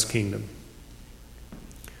of God's kingdom.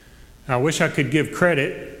 I wish I could give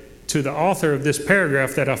credit to the author of this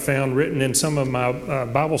paragraph that I found written in some of my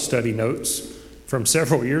Bible study notes from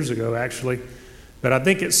several years ago, actually. But I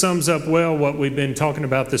think it sums up well what we've been talking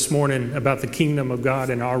about this morning about the kingdom of God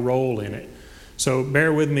and our role in it. So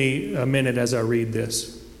bear with me a minute as I read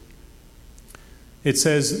this. It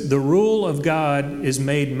says, the rule of God is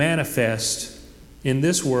made manifest in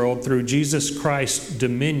this world through Jesus Christ's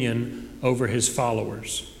dominion over his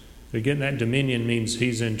followers. Again, that dominion means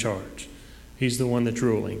he's in charge. He's the one that's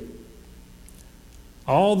ruling.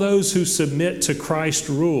 All those who submit to Christ's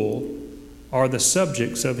rule are the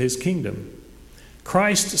subjects of his kingdom.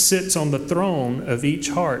 Christ sits on the throne of each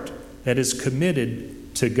heart that is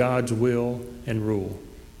committed to God's will and rule.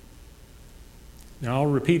 Now, I'll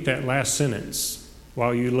repeat that last sentence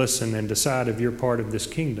while you listen and decide if you're part of this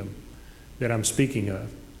kingdom that I'm speaking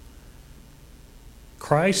of.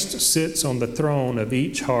 Christ sits on the throne of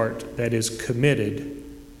each heart that is committed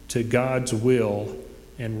to God's will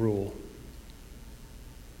and rule.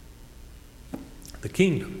 The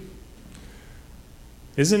kingdom.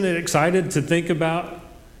 Isn't it exciting to think about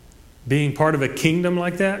being part of a kingdom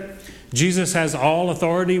like that? Jesus has all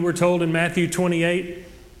authority, we're told in Matthew 28,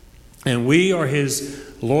 and we are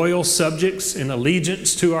his loyal subjects in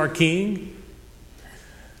allegiance to our King.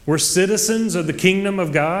 We're citizens of the kingdom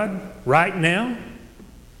of God right now.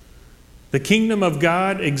 The kingdom of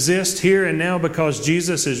God exists here and now because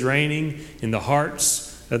Jesus is reigning in the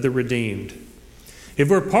hearts of the redeemed. If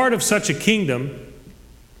we're part of such a kingdom,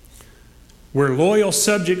 we're loyal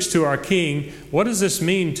subjects to our King. What does this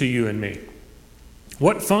mean to you and me?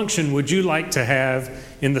 What function would you like to have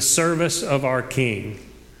in the service of our King?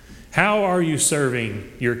 How are you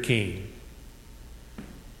serving your King?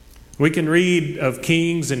 We can read of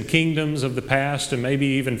kings and kingdoms of the past, and maybe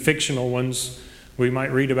even fictional ones we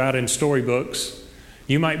might read about in storybooks.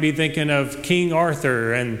 You might be thinking of King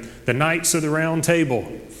Arthur and the Knights of the Round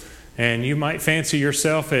Table, and you might fancy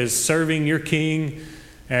yourself as serving your king,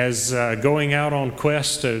 as going out on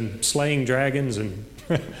quests and slaying dragons and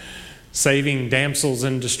saving damsels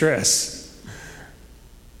in distress.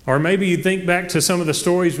 Or maybe you think back to some of the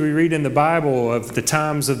stories we read in the Bible of the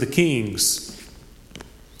times of the kings.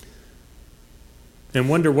 and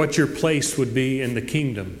wonder what your place would be in the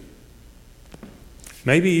kingdom.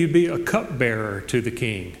 Maybe you'd be a cupbearer to the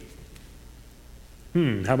king.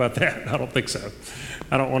 How about that? I don't think so.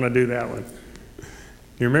 I don't want to do that one.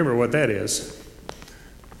 You remember what that is.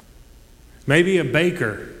 Maybe a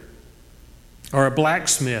baker, or a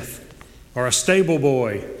blacksmith, or a stable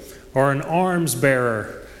boy, or an arms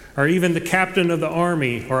bearer, or even the captain of the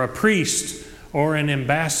army, or a priest, or an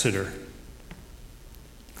ambassador.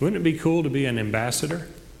 Wouldn't it be cool to be an ambassador?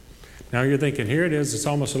 Now you're thinking, here it is, it's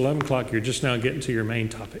almost 11 o'clock, you're just now getting to your main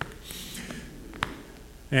topic.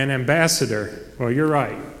 An ambassador, well, you're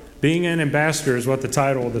right. Being an ambassador is what the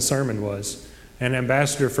title of the sermon was, an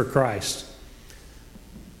ambassador for Christ.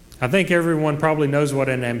 I think everyone probably knows what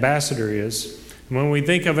an ambassador is. When we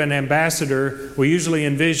think of an ambassador, we usually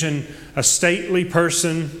envision a stately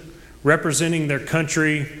person representing their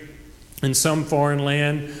country in some foreign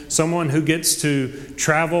land, someone who gets to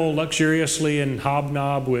travel luxuriously and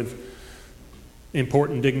hobnob with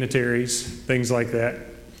important dignitaries, things like that.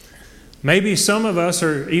 Maybe some of us,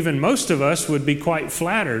 or even most of us, would be quite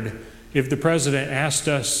flattered if the president asked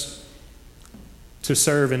us to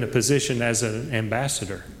serve in a position as an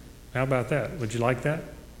ambassador. How about that? Would you like that?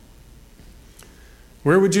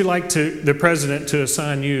 Where would you like the president to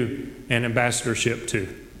assign you an ambassadorship to?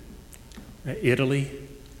 Italy?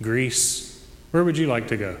 Greece? Where would you like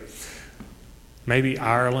to go? Maybe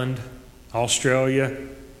Ireland, Australia,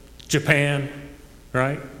 Japan,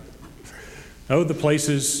 right? Oh, the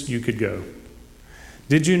places you could go.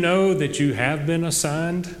 Did you know that you have been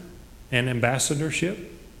assigned an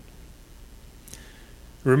ambassadorship?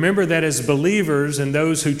 Remember that as believers and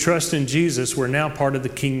those who trust in Jesus, we're now part of the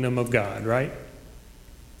kingdom of God, right?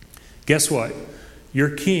 Guess what? Your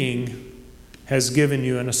king has given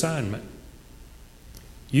you an assignment.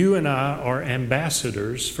 You and I are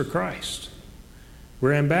ambassadors for Christ.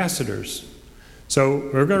 We're ambassadors. So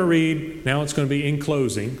we're going to read, now it's going to be in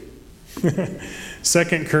closing,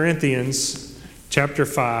 2 Corinthians chapter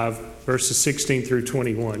 5, verses 16 through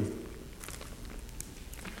 21.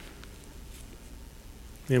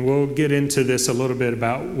 And we'll get into this a little bit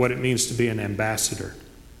about what it means to be an ambassador.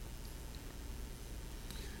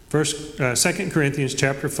 2 Corinthians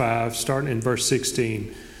chapter 5, starting in verse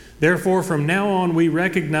 16. Therefore, from now on, we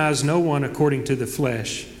recognize no one according to the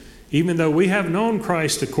flesh. Even though we have known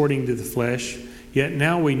Christ according to the flesh, yet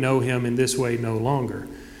now we know him in this way no longer.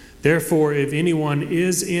 Therefore, if anyone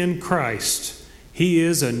is in Christ, he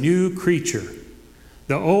is a new creature.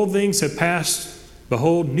 The old things have passed,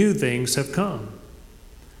 behold, new things have come.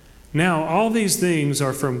 Now, all these things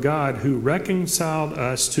are from God, who reconciled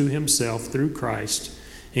us to himself through Christ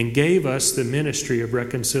and gave us the ministry of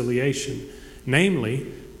reconciliation,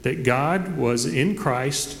 namely, that God was in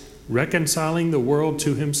Christ reconciling the world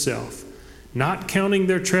to himself, not counting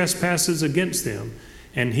their trespasses against them,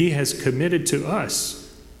 and he has committed to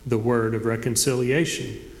us the word of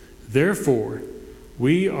reconciliation. Therefore,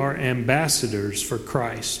 we are ambassadors for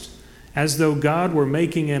Christ, as though God were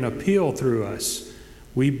making an appeal through us.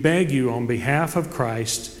 We beg you on behalf of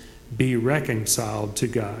Christ, be reconciled to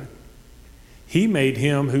God. He made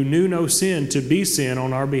him who knew no sin to be sin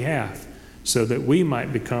on our behalf, so that we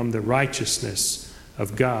might become the righteousness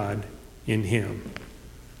of God in him.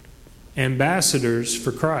 Ambassadors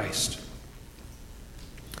for Christ.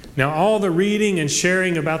 Now, all the reading and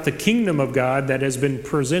sharing about the kingdom of God that has been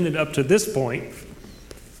presented up to this point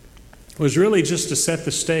was really just to set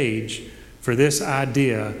the stage for this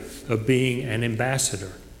idea of being an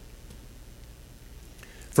ambassador.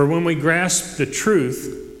 For when we grasp the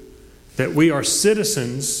truth that we are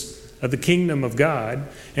citizens of the kingdom of God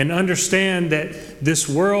and understand that this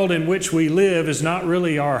world in which we live is not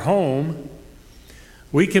really our home,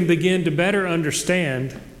 we can begin to better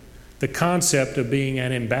understand the concept of being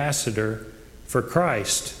an ambassador for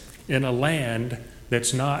Christ in a land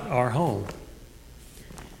that's not our home.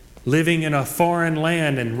 Living in a foreign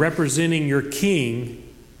land and representing your king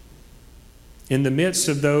in the midst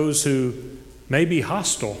of those who may be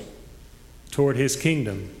hostile toward his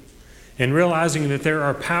kingdom, and realizing that there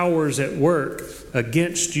are powers at work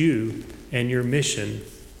against you and your mission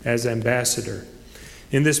as ambassador.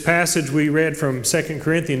 In this passage we read from 2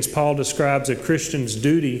 Corinthians, Paul describes a Christian's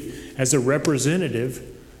duty as a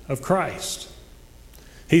representative of Christ.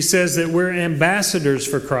 He says that we're ambassadors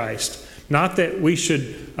for Christ, not that we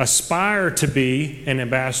should aspire to be an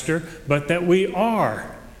ambassador, but that we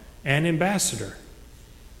are an ambassador.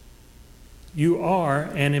 You are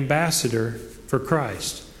an ambassador for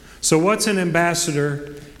Christ. So what's an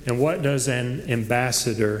ambassador, and what does an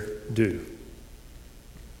ambassador do?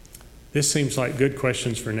 This seems like good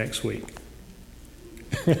questions for next week.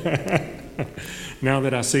 now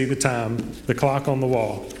that I see the time, the clock on the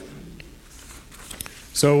wall.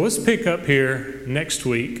 So let's pick up here next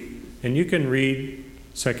week, and you can read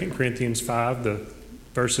 2 Corinthians 5, the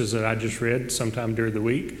verses that I just read sometime during the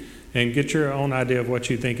week, and get your own idea of what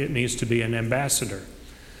you think it means to be an ambassador.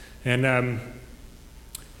 And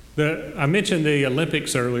I mentioned the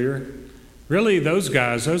Olympics earlier. Really, those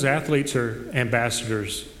guys, those athletes are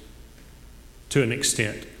ambassadors to an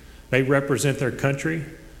extent. They represent their country,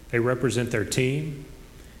 they represent their team,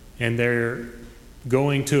 and they're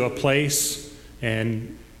going to a place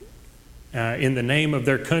and in the name of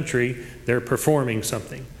their country, they're performing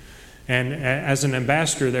something. And as an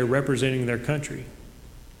ambassador, they're representing their country.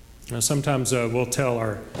 Now, sometimes we'll tell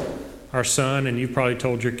our son, and you've probably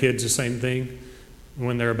told your kids the same thing,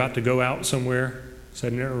 when they're about to go out somewhere,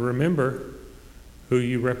 said, remember who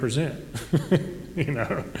you represent.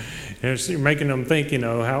 And you're making them think,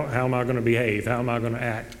 how am I going to behave? How am I going to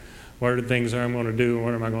act? What are the things that I'm going to do? And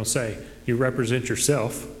what am I going to say? You represent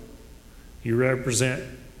yourself. You represent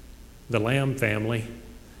the Lamb family,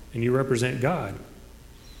 and you represent God.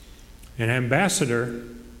 An ambassador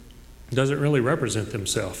doesn't really represent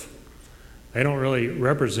themselves. They don't really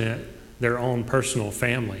represent their own personal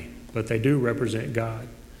family, but they do represent God.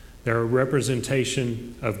 They're a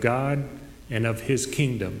representation of God and of His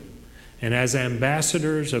kingdom. And as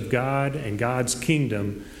ambassadors of God and God's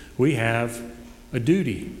kingdom, we have a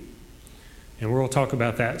duty. And we'll talk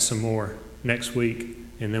about that some more next week,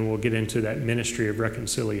 and then we'll get into that ministry of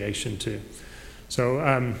reconciliation too. So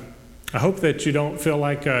I hope that you don't feel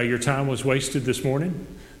like your time was wasted this morning,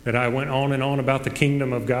 that I went on and on about the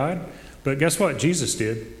kingdom of God. But guess what? Jesus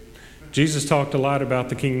did. Jesus talked a lot about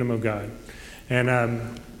the kingdom of God. And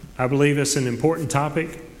I believe it's an important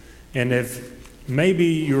topic. And if maybe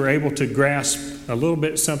you were able to grasp a little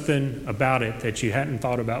bit something about it that you hadn't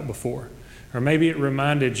thought about before, or maybe it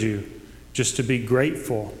reminded you just to be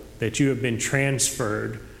grateful that you have been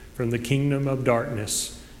transferred from the kingdom of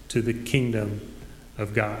darkness to the kingdom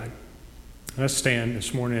of God. Let's stand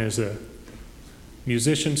this morning as the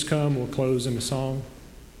musicians come. We'll close in a song.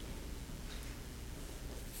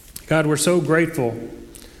 God, we're so grateful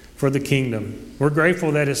for the kingdom. We're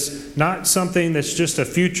grateful that it's not something that's just a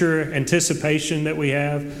future anticipation that we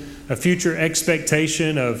have, a future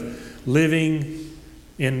expectation of living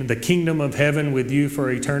in the kingdom of heaven with you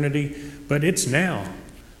for eternity, but it's now.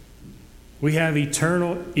 We have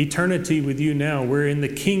eternity with you now. We're in the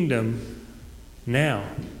kingdom now.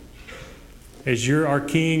 As you're our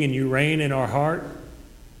king and you reign in our heart,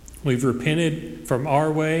 we've repented from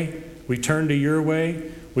our way. We turned to your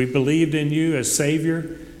way. We believed in you as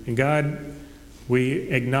Savior. And God, we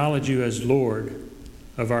acknowledge you as Lord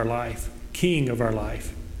of our life, King of our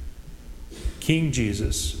life. King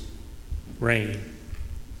Jesus, reign.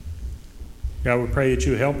 God, we pray that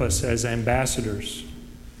you help us as ambassadors,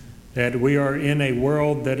 that we are in a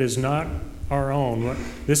world that is not our own.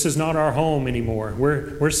 This is not our home anymore.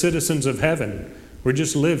 We're citizens of heaven. We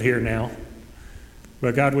just live here now.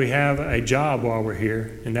 But God, we have a job while we're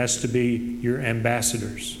here, and that's to be your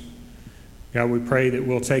ambassadors. God, we pray that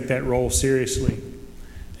we'll take that role seriously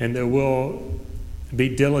and that we'll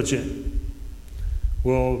be diligent.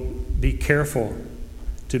 We'll be careful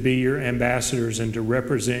to be your ambassadors and to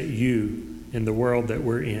represent you in the world that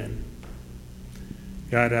we're in.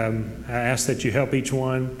 God, I ask that you help each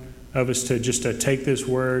one of us to just take this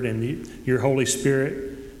word and your Holy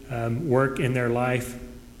Spirit work in their life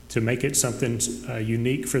to make it something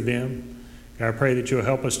unique for them. God, I pray that you'll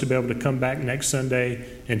help us to be able to come back next Sunday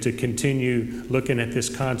and to continue looking at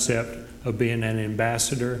this concept of being an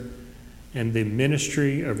ambassador and the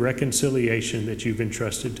ministry of reconciliation that you've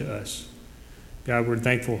entrusted to us. God, we're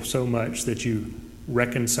thankful so much that you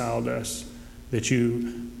reconciled us, that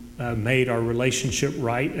you made our relationship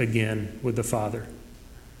right again with the Father.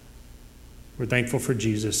 We're thankful for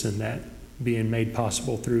Jesus and that being made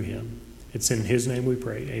possible through him. It's in his name we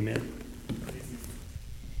pray. Amen.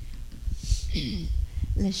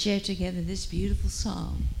 Let's share together this beautiful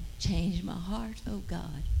song, Change My Heart, Oh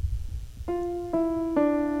God.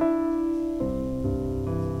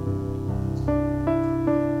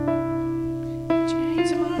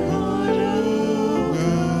 Change my heart, oh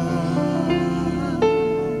God.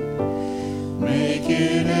 Make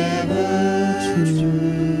it ever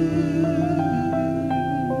true.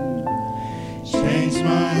 Change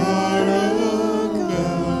my heart, oh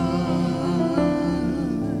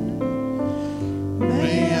God.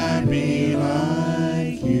 May I be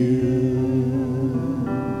like you.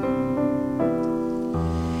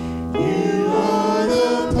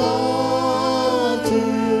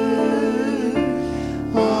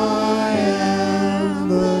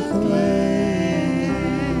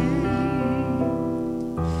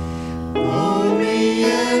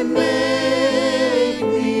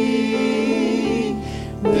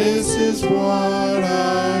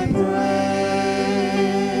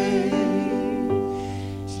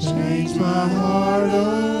 Change my heart,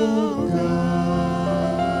 oh God.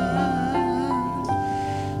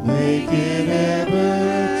 Make it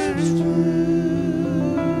ever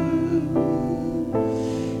true.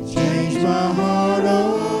 Change my heart,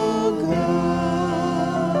 oh God.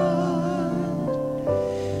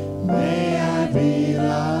 May I be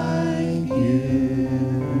like you.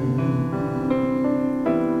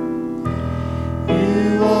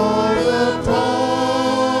 You are the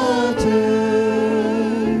potter,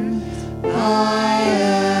 I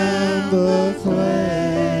am the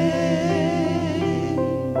clay.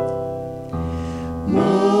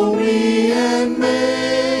 Mold me and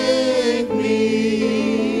make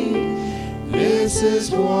me, this is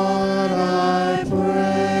what I pray.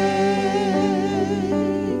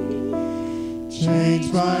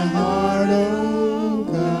 Change my heart, oh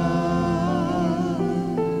God.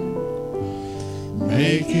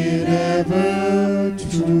 Make it ever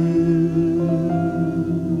true.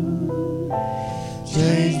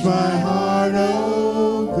 Change my heart,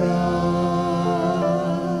 oh God.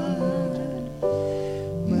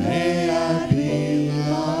 May I be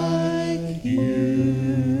like you.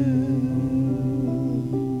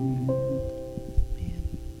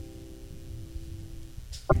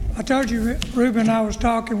 I told you, Reuben and I was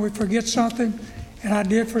talking, we forget something, and I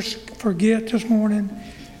did forget this morning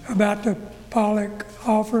about the Pollock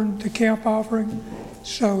offering, the camp offering.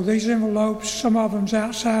 So these envelopes, some of them's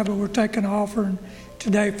outside, but we're taking an offering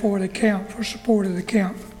today for the camp, for support of the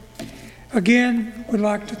camp. Again, we'd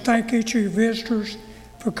like to thank each of your visitors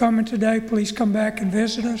for coming today. Please come back and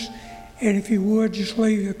visit us. And if you would, just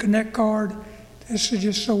leave a Connect card. This is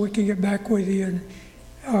just so we can get back with you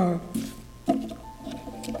and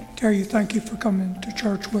tell you thank you for coming to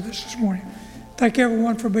church with us this morning. Thank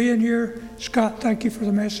everyone for being here. Scott, thank you for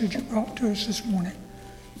the message you brought to us this morning.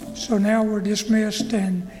 So now we're dismissed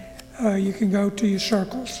and you can go to your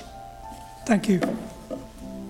circles. Thank you.